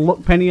poops. There's a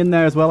luck penny in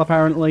there as well,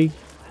 apparently.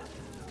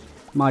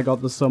 My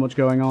god, there's so much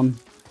going on.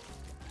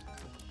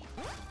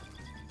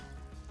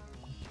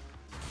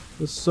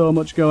 There's so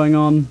much going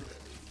on.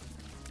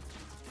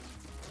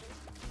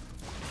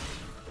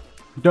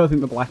 I don't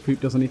think the black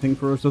poop does anything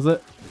for us, does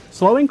it?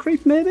 Slowing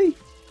creep, maybe?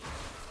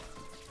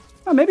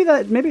 Oh, maybe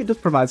it does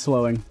provide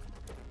slowing.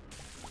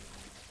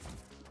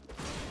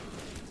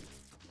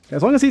 Okay,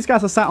 as long as these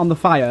guys are sat on the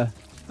fire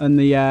and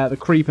the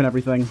creep and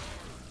everything,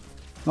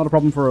 not a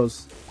problem for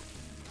us.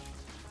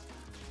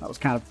 That was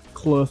kind of a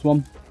close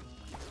one.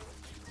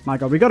 My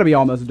god, we got to be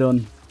almost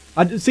done.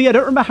 See, I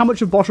don't remember how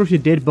much of boss rush you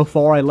did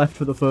before I left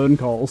for the phone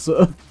call,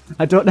 so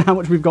I don't know how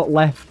much we've got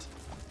left.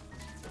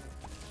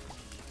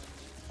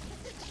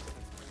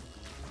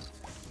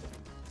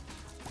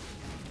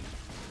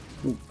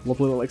 Ooh,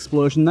 lovely little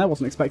explosion there,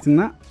 wasn't expecting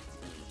that.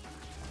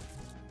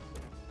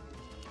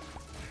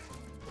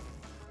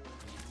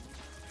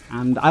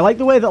 And I like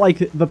the way that,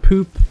 like, the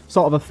poop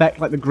sort of effect,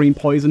 like the green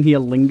poison here,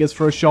 lingers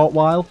for a short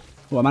while.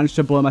 Oh, I managed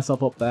to blow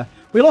myself up there.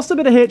 We lost a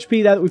bit of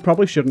HP there that we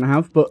probably shouldn't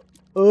have, but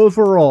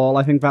overall,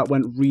 I think that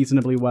went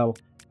reasonably well.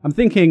 I'm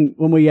thinking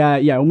when we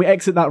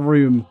exit that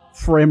room,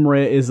 frame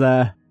rate is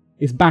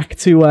back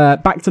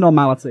to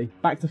normality,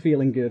 back to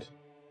feeling good.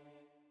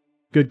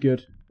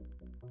 Good.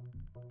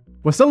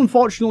 We're still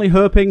unfortunately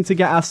hoping to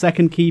get our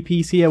second key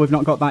piece here. We've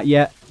not got that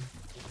yet.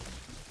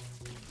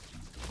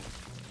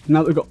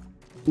 Now that we've got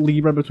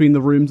Libra between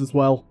the rooms as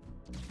well,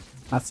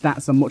 our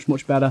stats are much,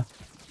 much better.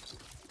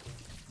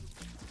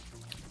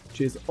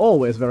 Which is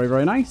always very,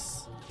 very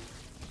nice.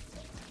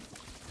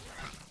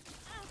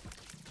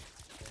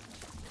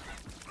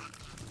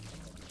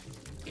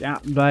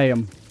 God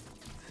damn.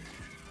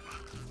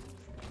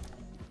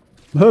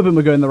 I'm hoping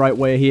we're going the right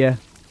way here.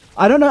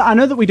 I don't know. I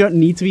know that we don't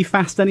need to be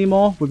fast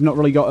anymore. We've not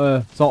really got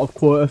a sort of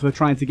quota for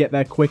trying to get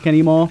there quick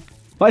anymore.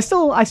 But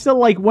I still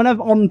like, when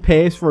I'm on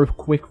pace for a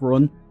quick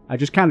run, I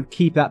just kind of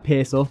keep that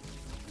pace up.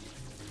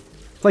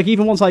 It's like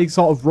even once I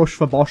sort of rush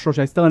for boss rush,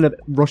 I still end up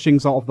rushing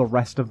sort of the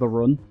rest of the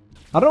run.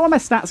 I don't know why my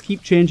stats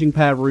keep changing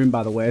per room,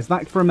 by the way. Is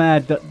that from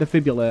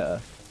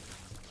Defibrillator?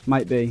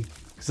 Might be.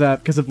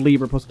 Because of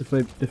Libra plus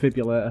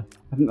Defibrillator.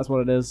 I think that's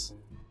what it is.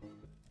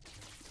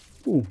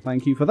 Ooh,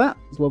 thank you for that.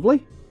 It's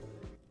lovely.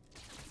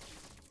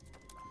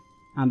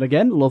 And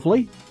again,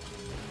 lovely.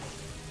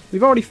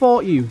 We've already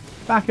fought you.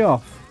 Back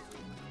off.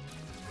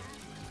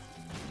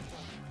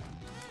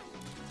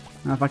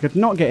 Now, if I could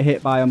not get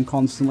hit by them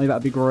constantly,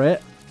 that'd be great.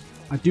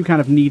 I do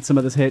kind of need some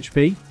of this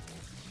HP.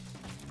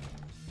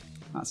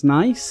 That's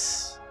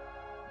nice.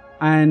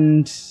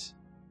 And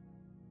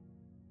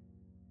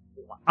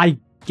I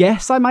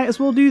guess I might as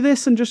well do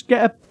this and just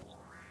get a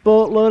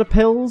boatload of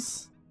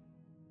pills.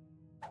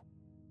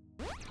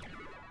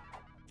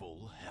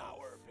 Full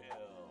power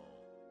pill.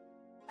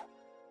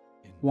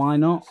 Why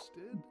not?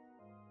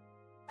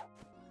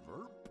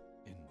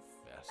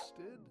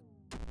 Infested?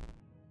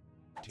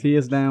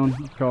 Tears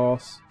down, of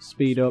course.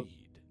 Speed up.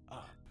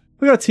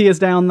 We got a tears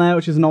down there,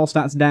 which is an all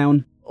stats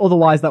down.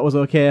 Otherwise, that was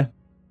okay.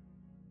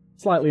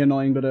 Slightly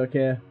annoying, but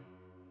okay.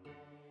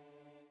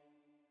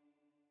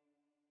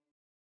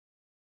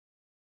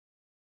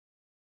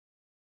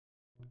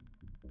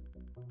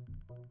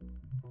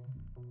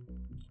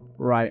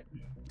 Right.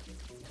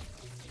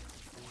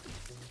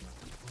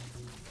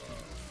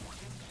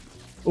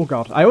 Oh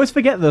god, I always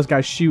forget those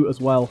guys shoot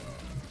as well.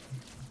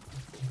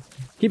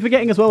 Keep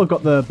forgetting as well we've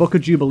got the Book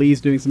of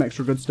Jubilees doing some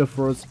extra good stuff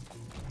for us.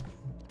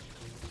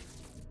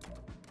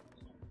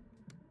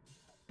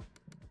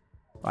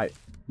 Right.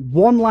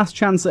 One last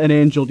chance at an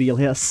angel deal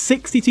here.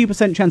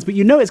 62% chance, but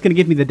you know it's going to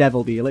give me the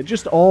devil deal. It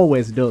just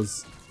always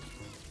does.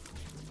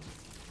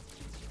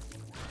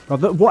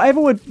 God,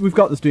 whatever we've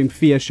got that's doing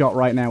fear shot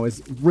right now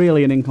is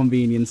really an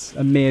inconvenience.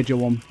 A major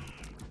one.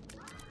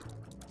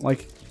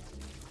 Like,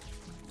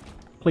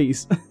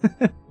 please.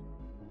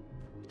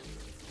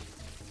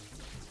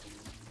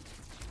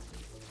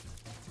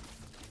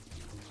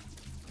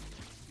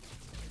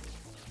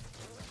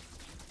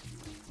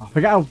 I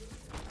forget how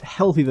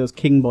healthy those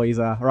king boys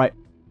are. Right.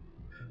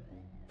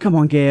 Come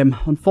on, game.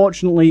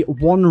 Unfortunately,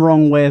 one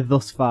wrong way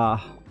thus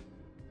far.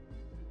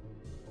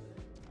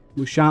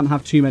 We shan't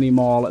have too many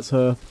more, let's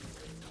hope.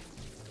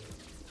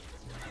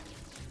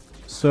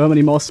 So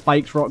many more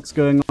spiked rocks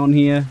going on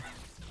here.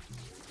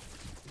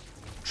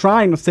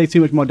 Trying not to take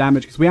too much more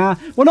damage, because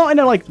we're not in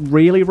a, like,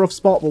 really rough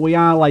spot, but we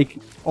are, like,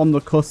 on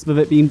the cusp of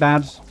it being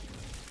bad.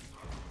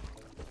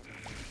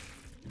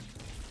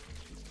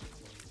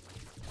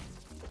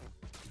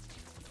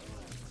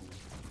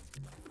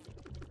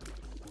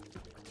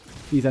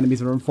 These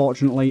enemies are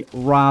unfortunately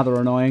rather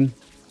annoying.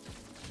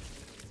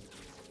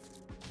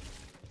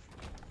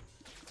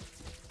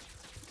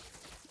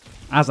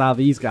 As are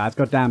these guys,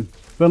 goddamn.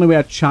 If only we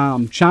had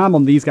Charm. Charm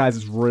on these guys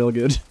is real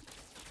good.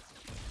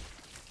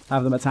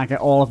 Have them attack at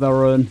all of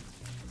their own.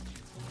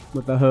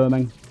 With the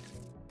herming.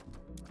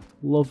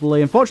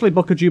 Lovely. Unfortunately,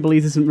 Book of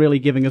Jubilees isn't really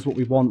giving us what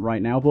we want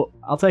right now, but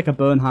I'll take a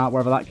Bernhardt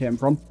wherever that came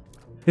from.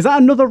 Is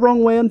that another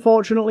wrong way,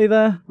 unfortunately,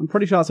 there? I'm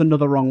pretty sure that's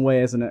another wrong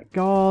way, isn't it?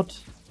 God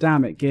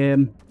damn it,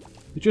 game.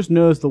 It just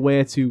knows the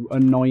way to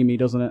annoy me,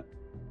 doesn't it?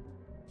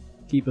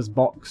 Keeper's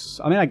box.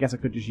 I mean, I guess I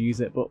could just use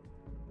it, but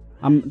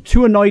I'm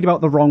too annoyed about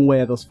the wrong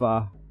way thus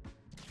far.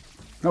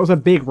 That was a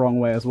big wrong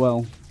way as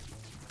well.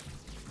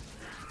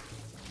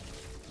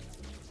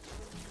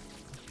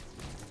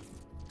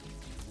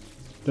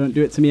 Don't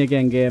do it to me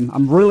again, game.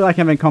 I'm really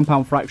liking having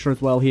Compound Fracture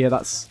as well here.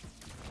 That's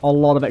a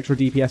lot of extra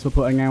DPS we're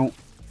putting out.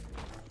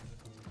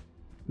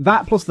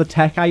 That plus the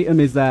tech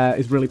item is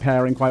really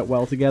pairing quite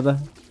well together.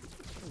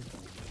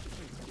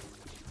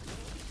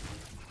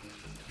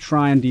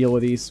 Try and deal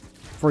with these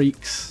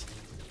freaks.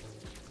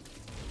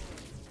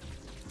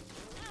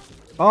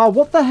 Oh,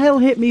 what the hell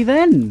hit me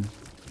then?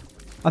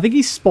 I think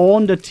he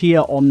spawned a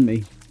tear on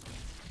me.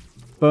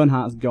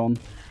 Bernhardt's gone.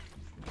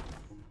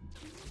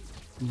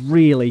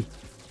 Really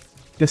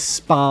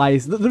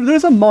despise.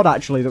 There's a mod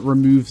actually that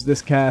removes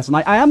this curse, and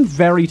I am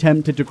very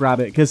tempted to grab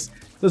it because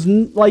there's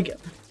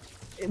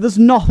there's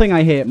nothing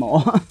I hate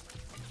more.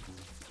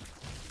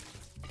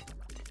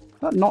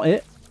 That's not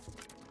it.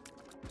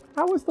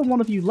 How was the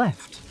one of you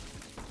left?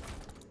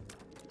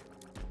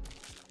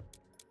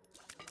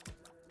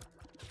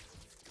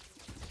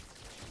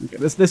 Okay,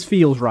 this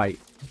feels right.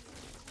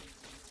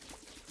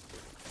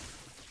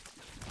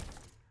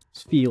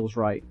 This feels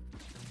right.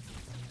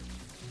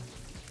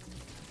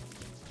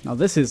 Now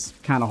this is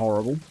kind of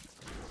horrible.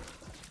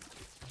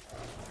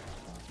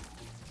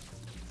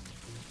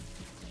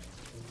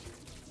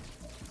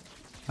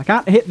 I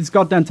can't hit this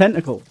goddamn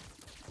tentacle.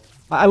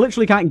 I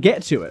literally can't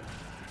get to it.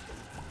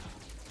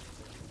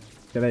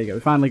 Okay, there you go. We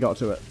finally got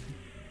to it.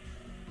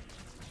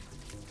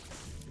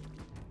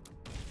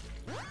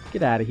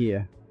 Get out of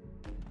here.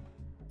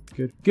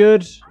 Good,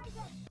 good.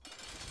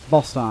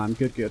 Boss time.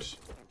 Good, good.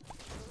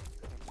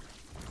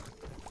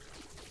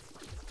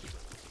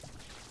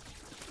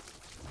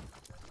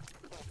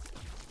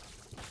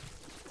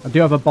 I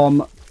do have a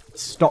bomb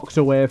stocked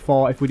away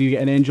for if we do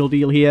get an angel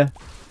deal here.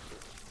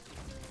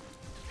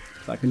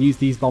 So I can use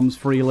these bombs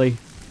freely.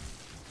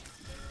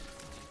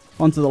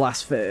 On to the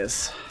last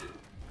phase.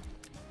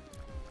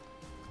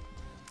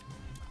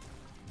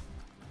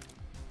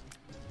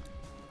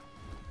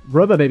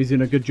 Rubber Baby's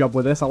doing a good job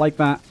with this. I like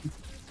that.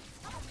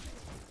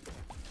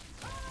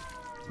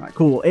 Alright,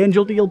 cool.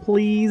 Angel deal,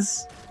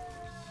 please.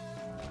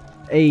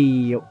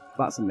 Hey,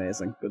 that's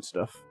amazing. Good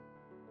stuff.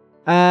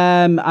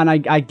 And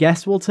I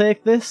guess we'll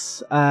take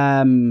this. Wait,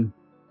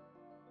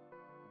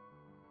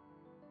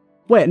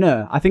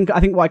 no. I think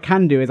what I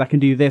can do is I can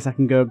do this. I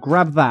can go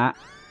grab that,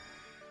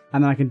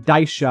 and then I can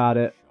dice shard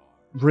it.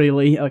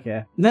 Really?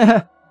 Okay.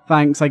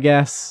 Thanks, I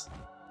guess.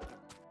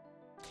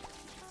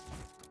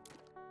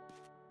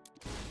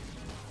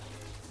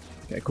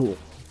 Okay, cool.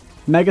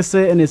 Mega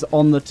Satan is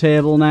on the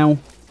table now.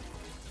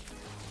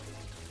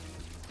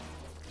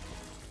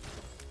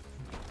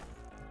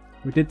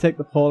 We did take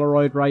the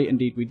Polaroid right,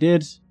 indeed we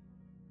did.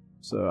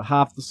 So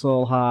half the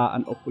soul heart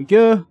and up we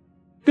go.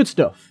 Good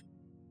stuff.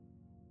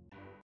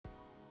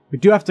 We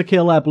do have to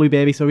kill Blue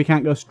Baby, so we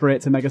can't go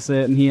straight to Mega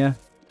Satan here.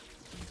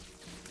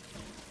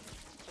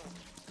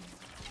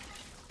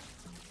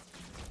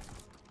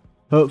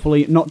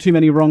 Hopefully not too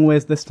many wrong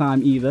ways this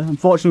time either.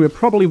 Unfortunately, we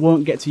probably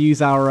won't get to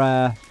use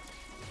our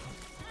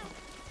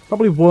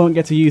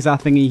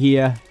thingy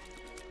here.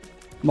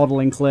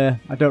 Modeling clay.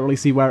 I don't really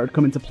see where it would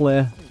come into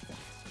play.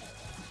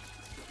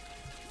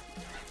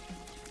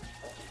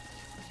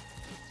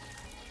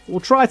 We'll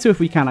try to if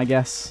we can, I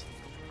guess.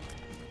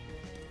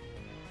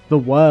 The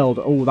world.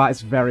 Oh, that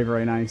is very,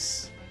 very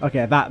nice.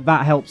 Okay,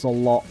 that helps a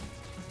lot.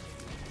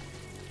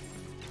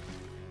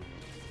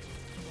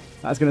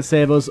 That's going to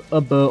save us a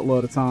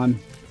boatload of time.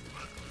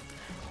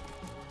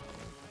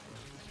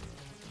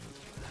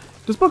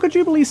 Does Book of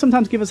Jubilee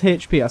sometimes give us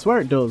HP? I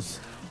swear it does.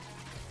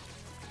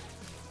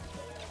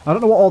 I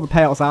don't know what all the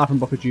payouts are from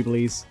Book of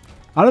Jubilees.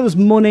 I know there's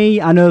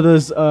money, I know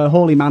there's a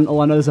Holy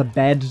Mantle, I know there's a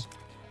bed.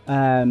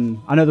 I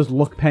know there's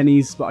luck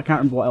pennies, but I can't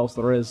remember what else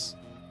there is.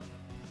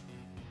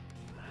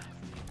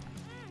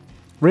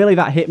 Really,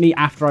 that hit me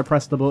after I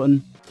pressed the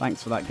button.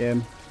 Thanks for that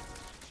game.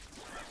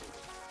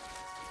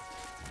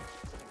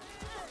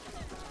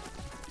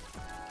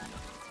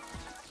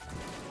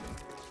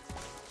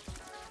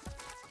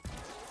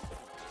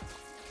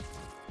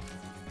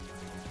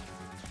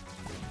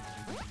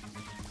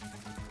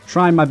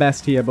 Trying my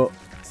best here, but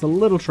it's a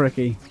little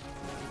tricky.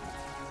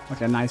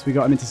 Okay, nice. We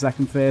got him into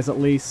second phase at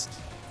least.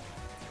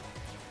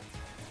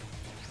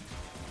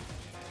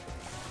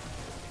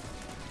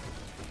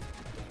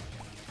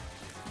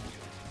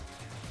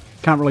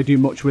 Can't really do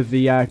much with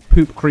the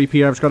poop creep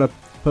here. I've just got to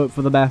hope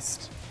for the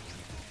best.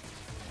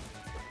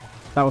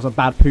 That was a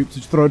bad poop to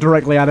just throw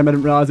directly at him. I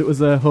didn't realise it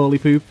was a holy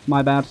poop.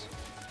 My bad.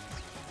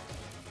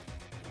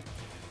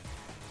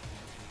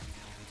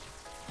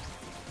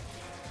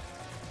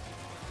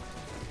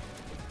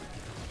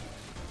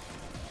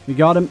 We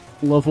got him.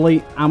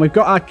 Lovely. And we've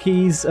got our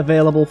keys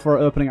available for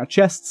opening our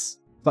chests.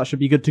 That should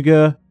be good to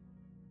go.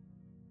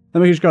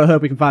 Then we just gotta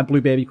hope we can find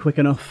Blue Baby quick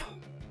enough.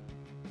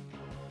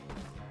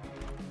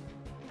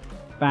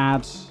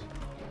 Bad.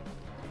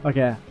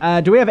 Okay.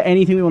 Do we have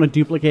anything we want to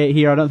duplicate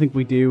here? I don't think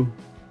we do.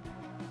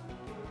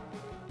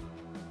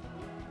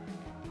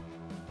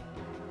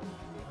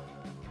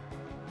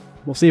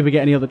 We'll see if we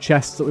get any other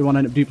chests that we want to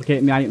end up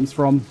duplicating the items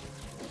from.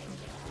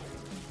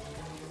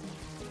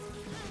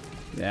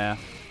 Yeah.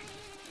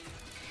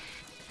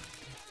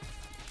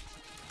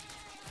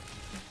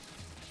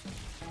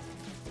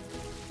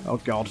 Oh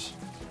god.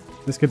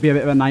 This could be a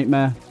bit of a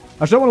nightmare. I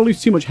just don't want to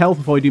lose too much health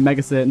before we do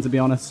Mega Satan, to be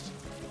honest.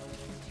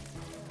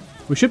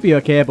 We should be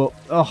okay, but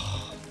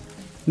oh,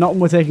 not when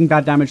we're taking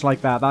bad damage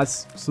like that.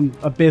 That's some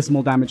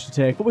abysmal damage to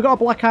take. But we got a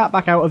black heart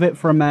back out of it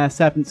from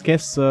Serpent's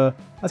Kiss, so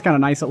that's kind of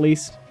nice at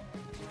least.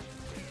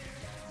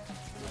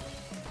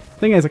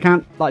 Thing is, I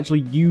can't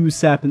actually use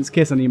Serpent's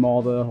Kiss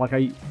anymore, though. Like,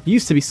 I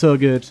used to be so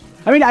good.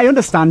 I mean, I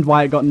understand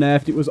why it got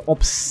nerfed. It was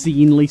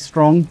obscenely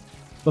strong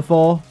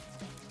before.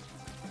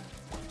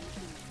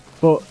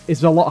 But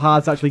it's a lot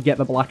harder to actually get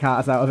the black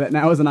hearts out of it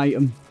now as an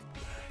item.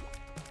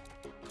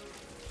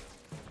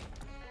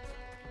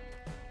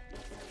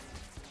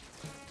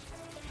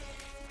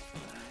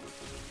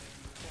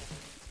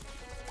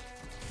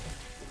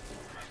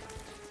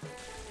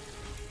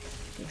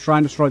 We'll try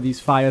and destroy these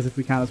fires if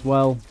we can as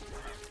well.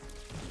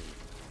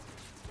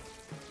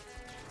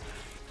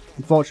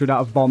 Unfortunately, we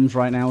don't have bombs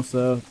right now,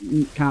 so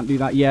can't do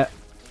that yet.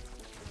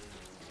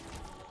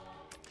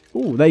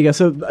 Ooh, there you go.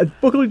 So,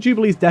 Book of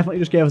Jubilees definitely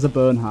just gave us a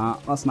burn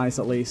heart. That's nice,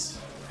 at least.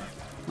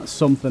 That's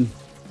something.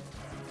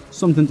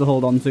 Something to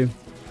hold on to.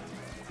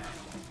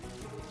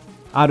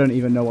 I don't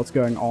even know what's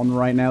going on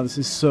right now. This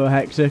is so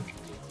hectic.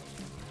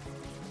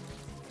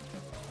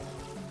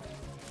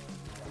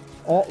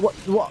 Oh,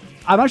 what?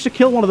 I managed to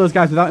kill one of those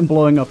guys without him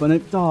blowing up, and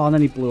and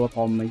then he blew up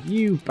on me.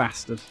 You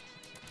bastard.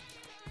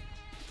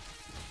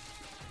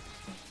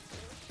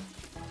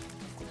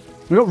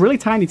 We've got really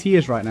tiny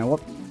tears right now.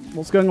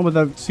 What's going on with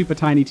the super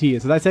tiny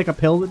tears? Did I take a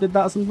pill that did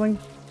that or something?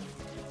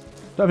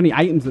 Don't have any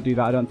items that do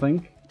that, I don't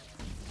think.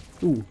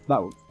 Ooh,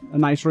 that was a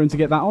nice rune to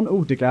get that on.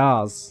 Ooh,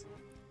 Degars.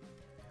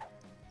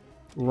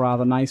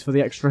 Rather nice for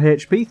the extra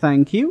HP,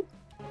 thank you.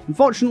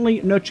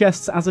 Unfortunately, no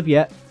chests as of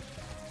yet.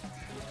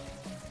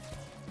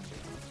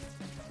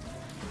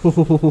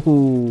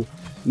 Ooh,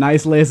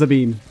 nice laser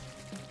beam.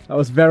 That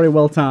was very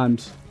well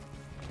timed.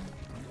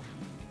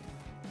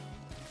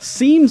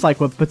 Seems like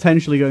we're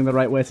potentially going the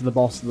right way to the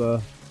boss, though.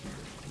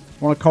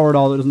 We're on a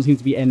corridor that doesn't seem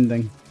to be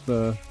ending,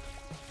 so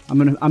I'm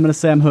gonna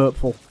say I'm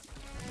hopeful.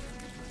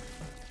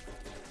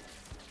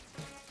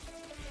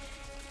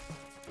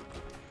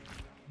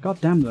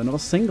 God damn, though, not a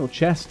single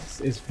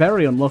chest is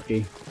very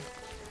unlucky.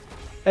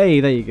 Hey,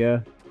 there you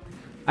go.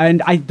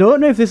 And I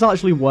don't know if this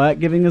actually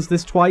worked, giving us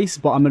this twice,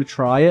 but I'm gonna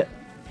try it.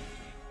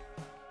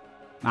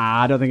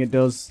 Nah, I don't think it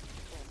does.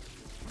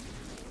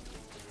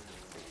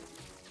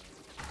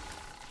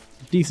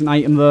 Decent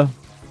item, though.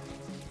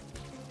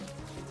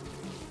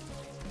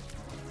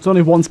 It's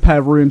only once per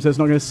room, so it's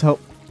not going to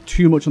help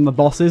too much on the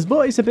bosses,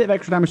 but it's a bit of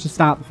extra damage to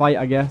start the fight,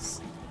 I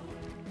guess.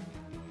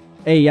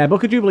 Hey, yeah,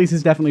 Book of Jubilees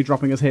is definitely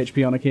dropping us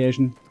HP on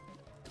occasion.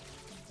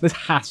 This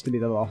has to be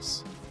the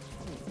boss.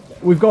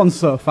 We've gone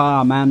so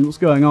far, man. What's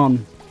going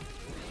on?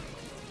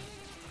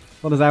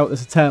 Let us out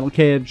this eternal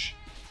cage.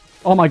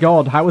 Oh my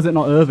god, how is it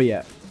not over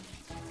yet?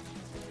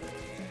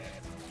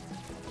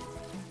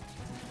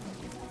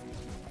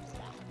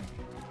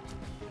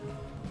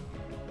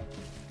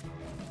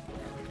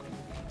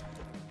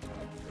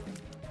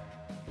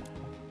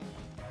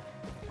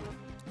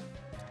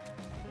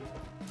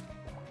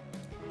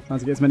 Trying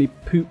to get as many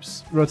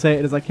poops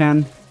rotated as I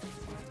can.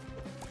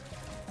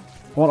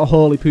 I want a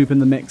holy poop in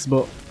the mix,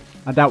 but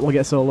I doubt we'll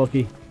get so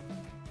lucky.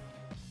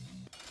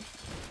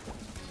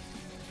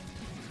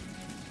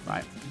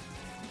 Right.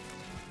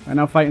 We're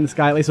now fighting this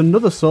guy. At least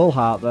another soul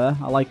heart there.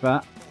 I like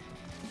that.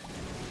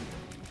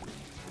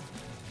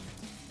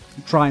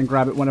 Try and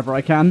grab it whenever I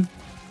can.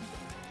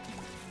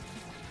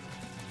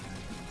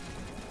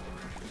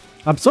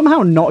 I'm somehow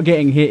not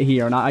getting hit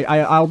here, and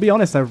I'll be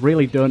honest, I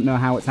really don't know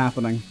how it's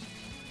happening.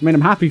 I mean,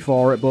 I'm happy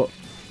for it, but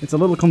it's a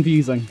little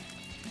confusing.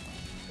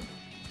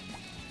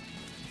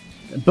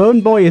 Bone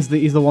Boy is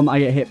the one that I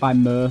get hit by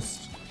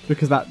most,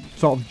 because that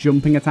sort of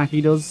jumping attack he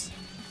does.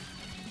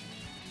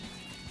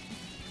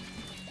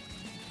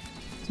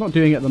 It's not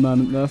doing it at the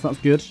moment, though, so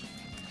that's good.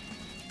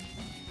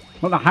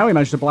 I don't know how he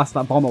managed to blast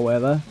that bomb away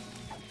there.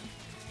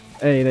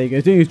 Hey, there you go.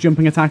 He's doing his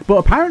jumping attack, but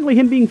apparently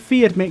him being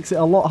feared makes it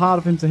a lot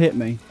harder for him to hit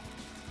me.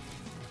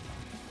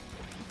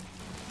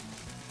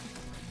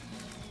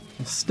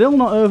 Still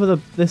not over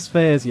this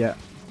phase yet.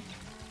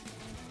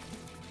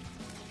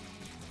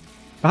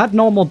 If I had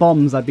normal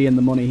bombs, I'd be in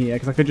the money here,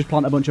 because I could just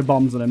plant a bunch of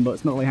bombs on him, but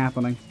it's not really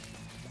happening.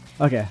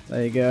 Okay,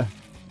 there you go.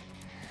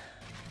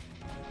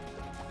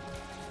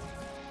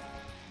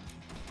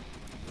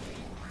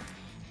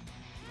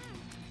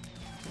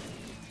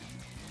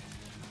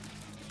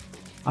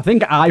 I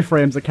think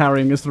iframes are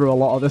carrying us through a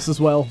lot of this as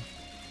well.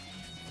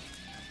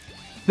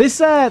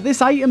 This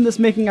item that's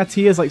making our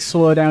tears like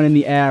slow down in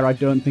the air, I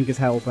don't think is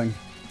helping.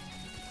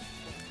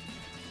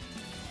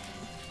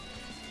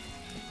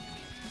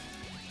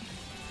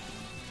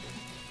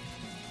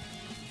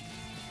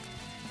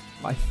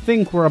 I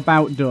think we're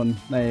about done.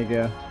 There you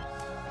go.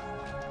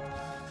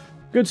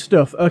 Good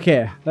stuff.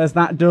 Okay, there's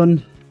that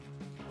done.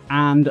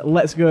 And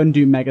let's go and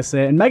do Mega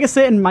Satan. Mega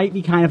Satan might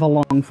be kind of a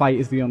long fight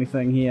is the only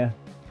thing here.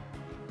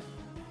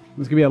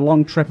 It's going to be a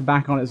long trip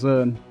back on its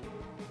own.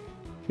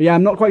 But yeah,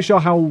 I'm not quite sure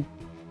how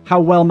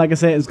well Mega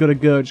Satan's going to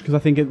go, just because I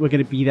think we're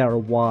going to be there a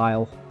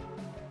while.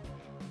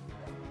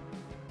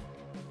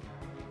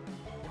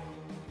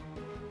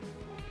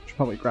 Should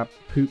probably grab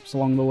poops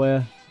along the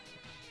way.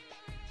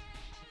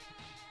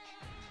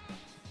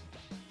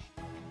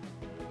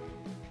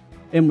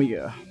 In we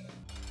go.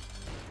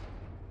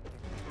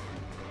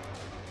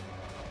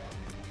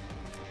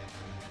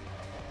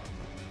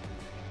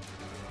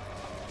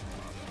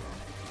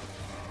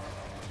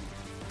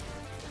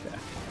 Okay.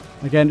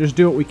 Again, just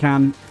do what we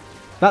can.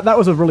 That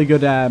was a really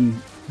good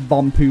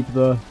bomb poop,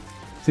 though.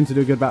 Seems to do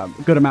a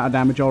good amount of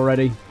damage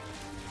already.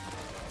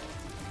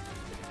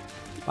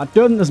 I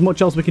don't think there's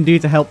much else we can do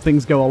to help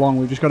things go along.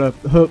 We've just got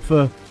to hope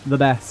for the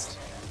best.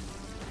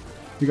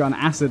 We got an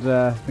acid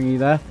thingy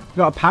there. We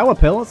got a power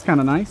pill. That's kind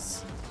of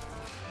nice.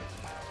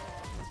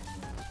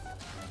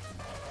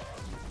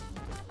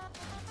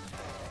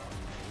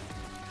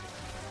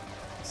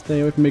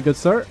 Stay away from me, good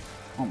sir.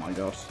 Oh my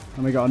god.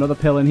 And we got another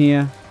pill in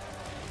here.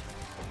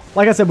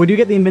 Like I said, we do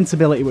get the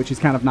invincibility, which is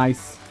kind of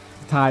nice.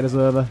 The tide is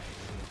over.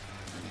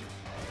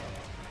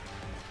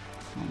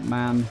 Oh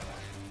man.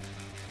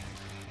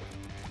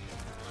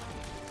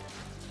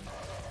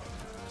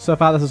 So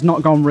far, this has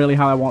not gone really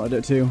how I wanted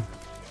it to.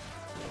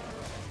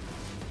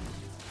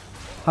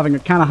 Having a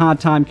kind of hard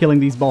time killing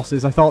these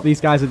bosses. I thought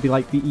these guys would be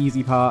like the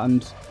easy part,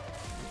 and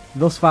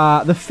thus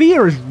far, the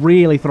fear is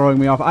really throwing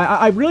me off.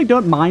 I really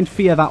don't mind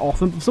fear that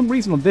often. For some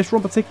reason, on this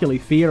run particularly,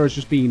 fear has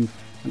just been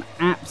an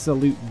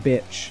absolute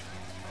bitch.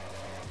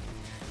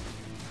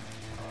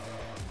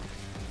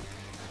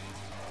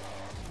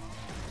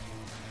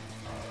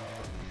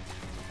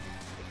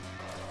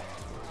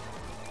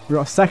 We've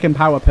got a second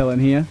power pill in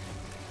here.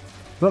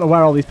 I don't know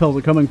where all these pills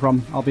are coming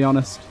from, I'll be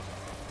honest.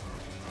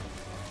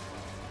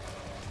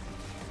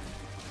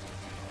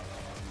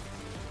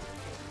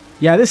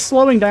 Yeah, this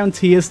slowing down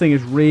tears thing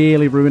is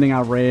really ruining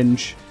our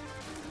range.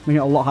 Making it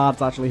a lot harder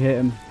to actually hit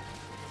him.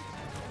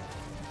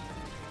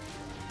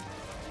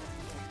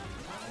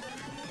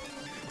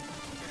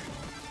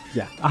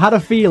 Yeah, I had a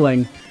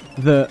feeling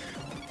that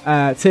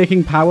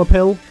taking Power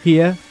Pill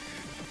here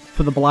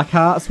for the Black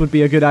Hearts would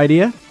be a good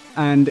idea,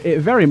 and it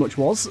very much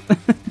was.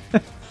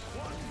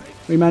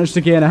 We managed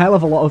to gain a hell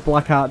of a lot of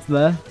Black Hearts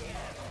there.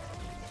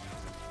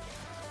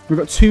 We've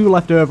got 2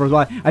 left over as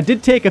well. I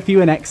did take a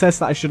few in excess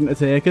that I shouldn't have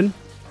taken.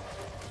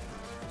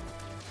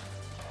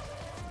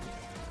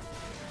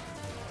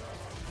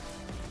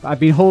 But I've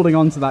been holding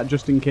on to that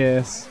just in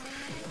case.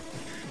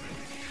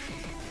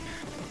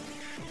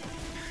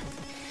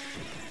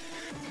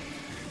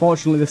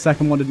 Fortunately, the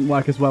second one didn't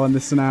work as well in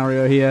this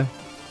scenario here.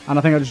 And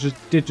I think I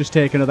did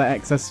take another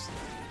excess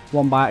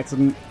one by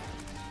accident.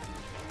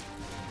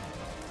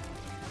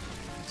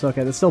 It's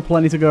okay, there's still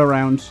plenty to go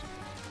around.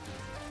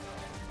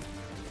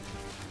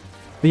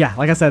 But yeah,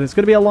 like I said, it's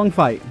going to be a long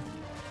fight.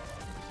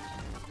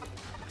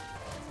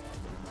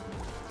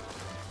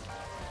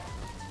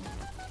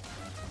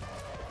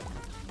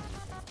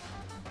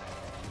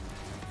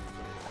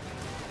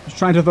 Just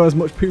trying to throw as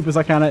much poop as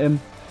I can at him.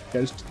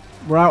 Okay,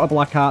 we're out of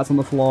Black Hearts on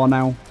the floor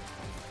now.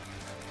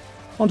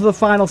 On to the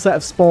final set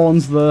of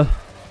spawns, though.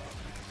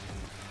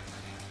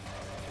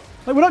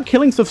 Like, we're not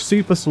killing stuff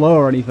super slow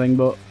or anything,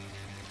 but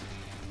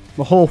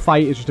the whole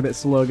fight is just a bit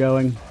slow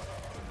going.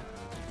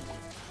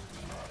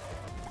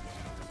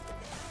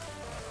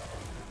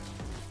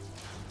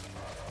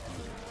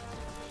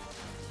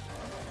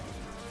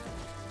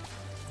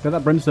 So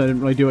that Brimstone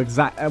didn't really do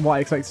exactly what I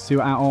expected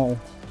to at all.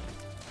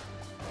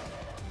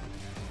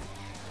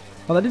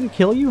 Oh, that didn't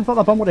kill you? I thought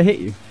that bomb would have hit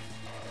you.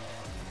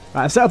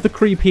 Right, I've set up the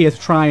creep here to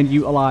try and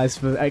utilise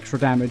for extra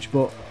damage,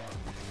 but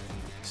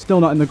still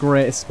not in the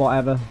greatest spot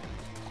ever.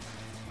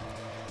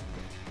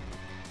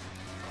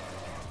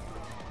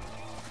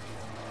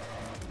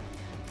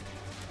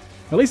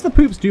 At least the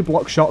poops do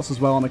block shots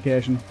as well on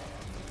occasion.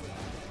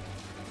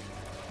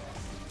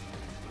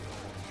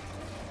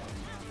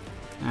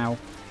 Ow.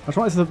 I just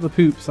wanted to set up the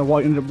poops, so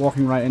I ended up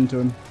walking right into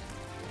him.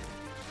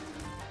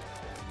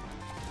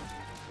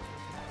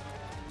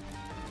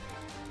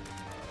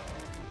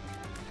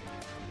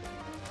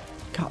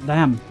 God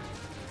damn.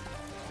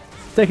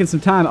 Taking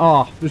some time.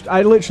 Oh,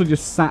 I literally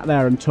just sat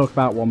there and took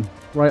that one.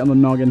 Right on the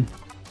noggin.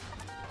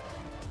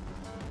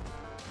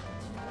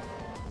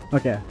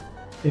 Okay.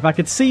 If I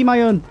could see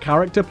my own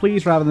character,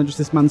 please, rather than just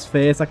this man's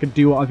face, I could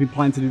do what I've been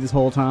planning to do this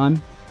whole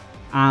time.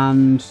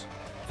 And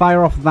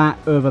fire off that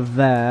over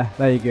there.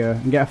 There you go.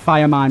 And get a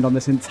fire mind on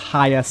this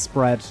entire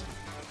spread.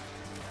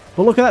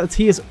 But look at that. The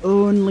tears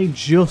only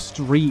just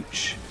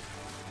reach.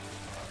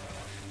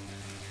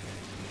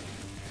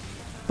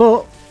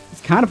 But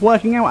it's kind of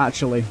working out,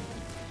 actually.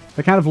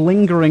 They're kind of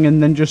lingering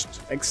and then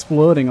just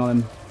exploding on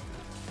him.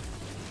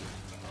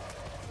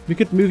 If you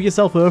could move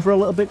yourself over a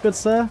little bit, good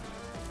sir.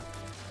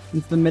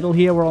 Into the middle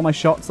here where all my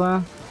shots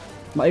are.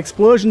 My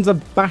explosions are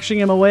bashing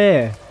him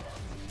away.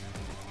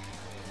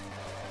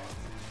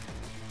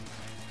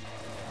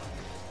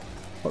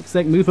 For fuck's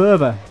sake, move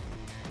over.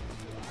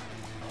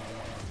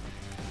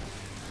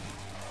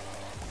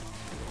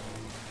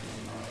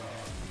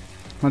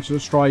 Managed to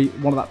destroy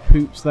one of that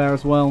poops there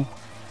as well.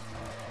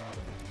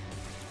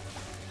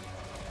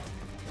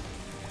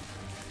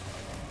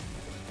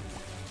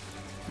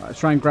 Right, let's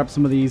try and grab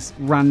some of these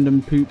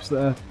random poops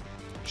that are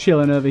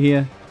chilling over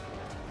here.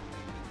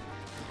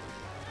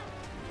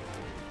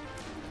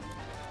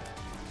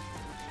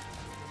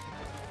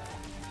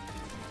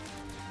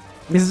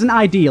 This isn't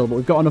ideal, but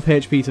we've got enough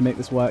HP to make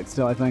this work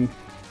still, I think.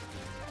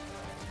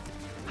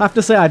 Have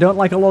to say, I don't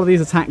like a lot of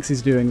these attacks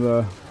he's doing,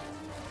 though.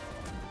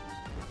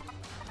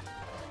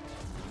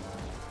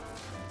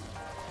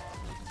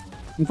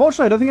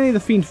 Unfortunately, I don't think any of the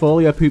Fiend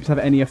Folio poops have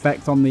any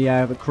effect on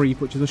the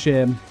creep, which is a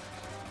shame.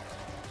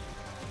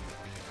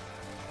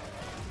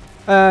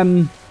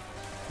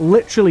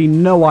 Literally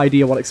no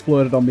idea what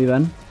exploded on me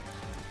then.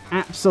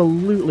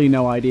 Absolutely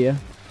no idea.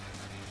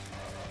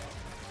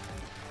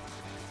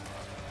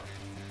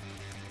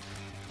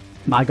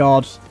 My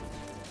god.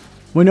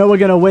 We know we're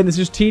going to win. This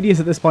is just tedious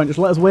at this point. Just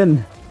let us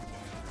win.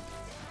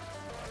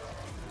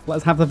 Let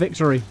us have the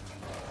victory.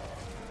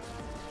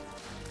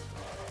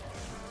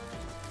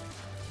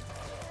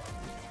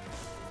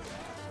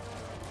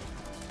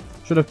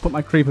 Should have put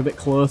my creep a bit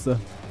closer.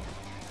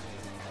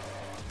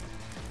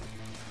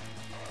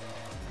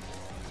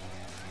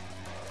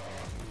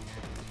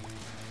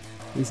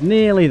 He's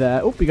nearly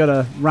there. Oh, we got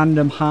a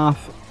random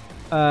half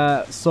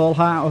soul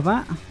heart out of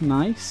that.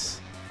 Nice.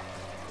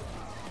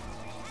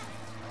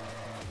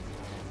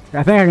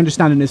 I think I can just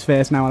stand in his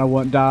face now and I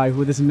won't die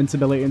with this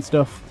invincibility and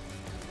stuff.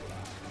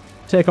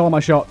 Take all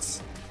my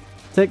shots.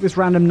 Take this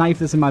random knife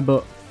that's in my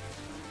butt.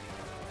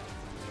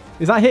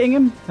 Is that hitting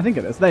him? I think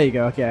it is. There you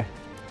go. Okay.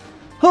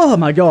 Oh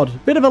my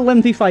god. Bit of a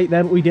lengthy fight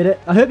there, but we did it.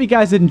 I hope you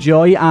guys did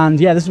enjoy, and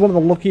yeah, this is one of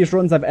the luckiest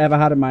runs I've ever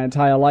had in my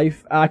entire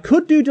life. I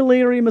could do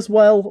Delirium as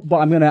well, but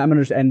I'm gonna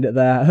just end it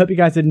there. I hope you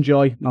guys did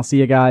enjoy, and I'll see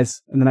you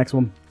guys in the next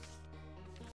one.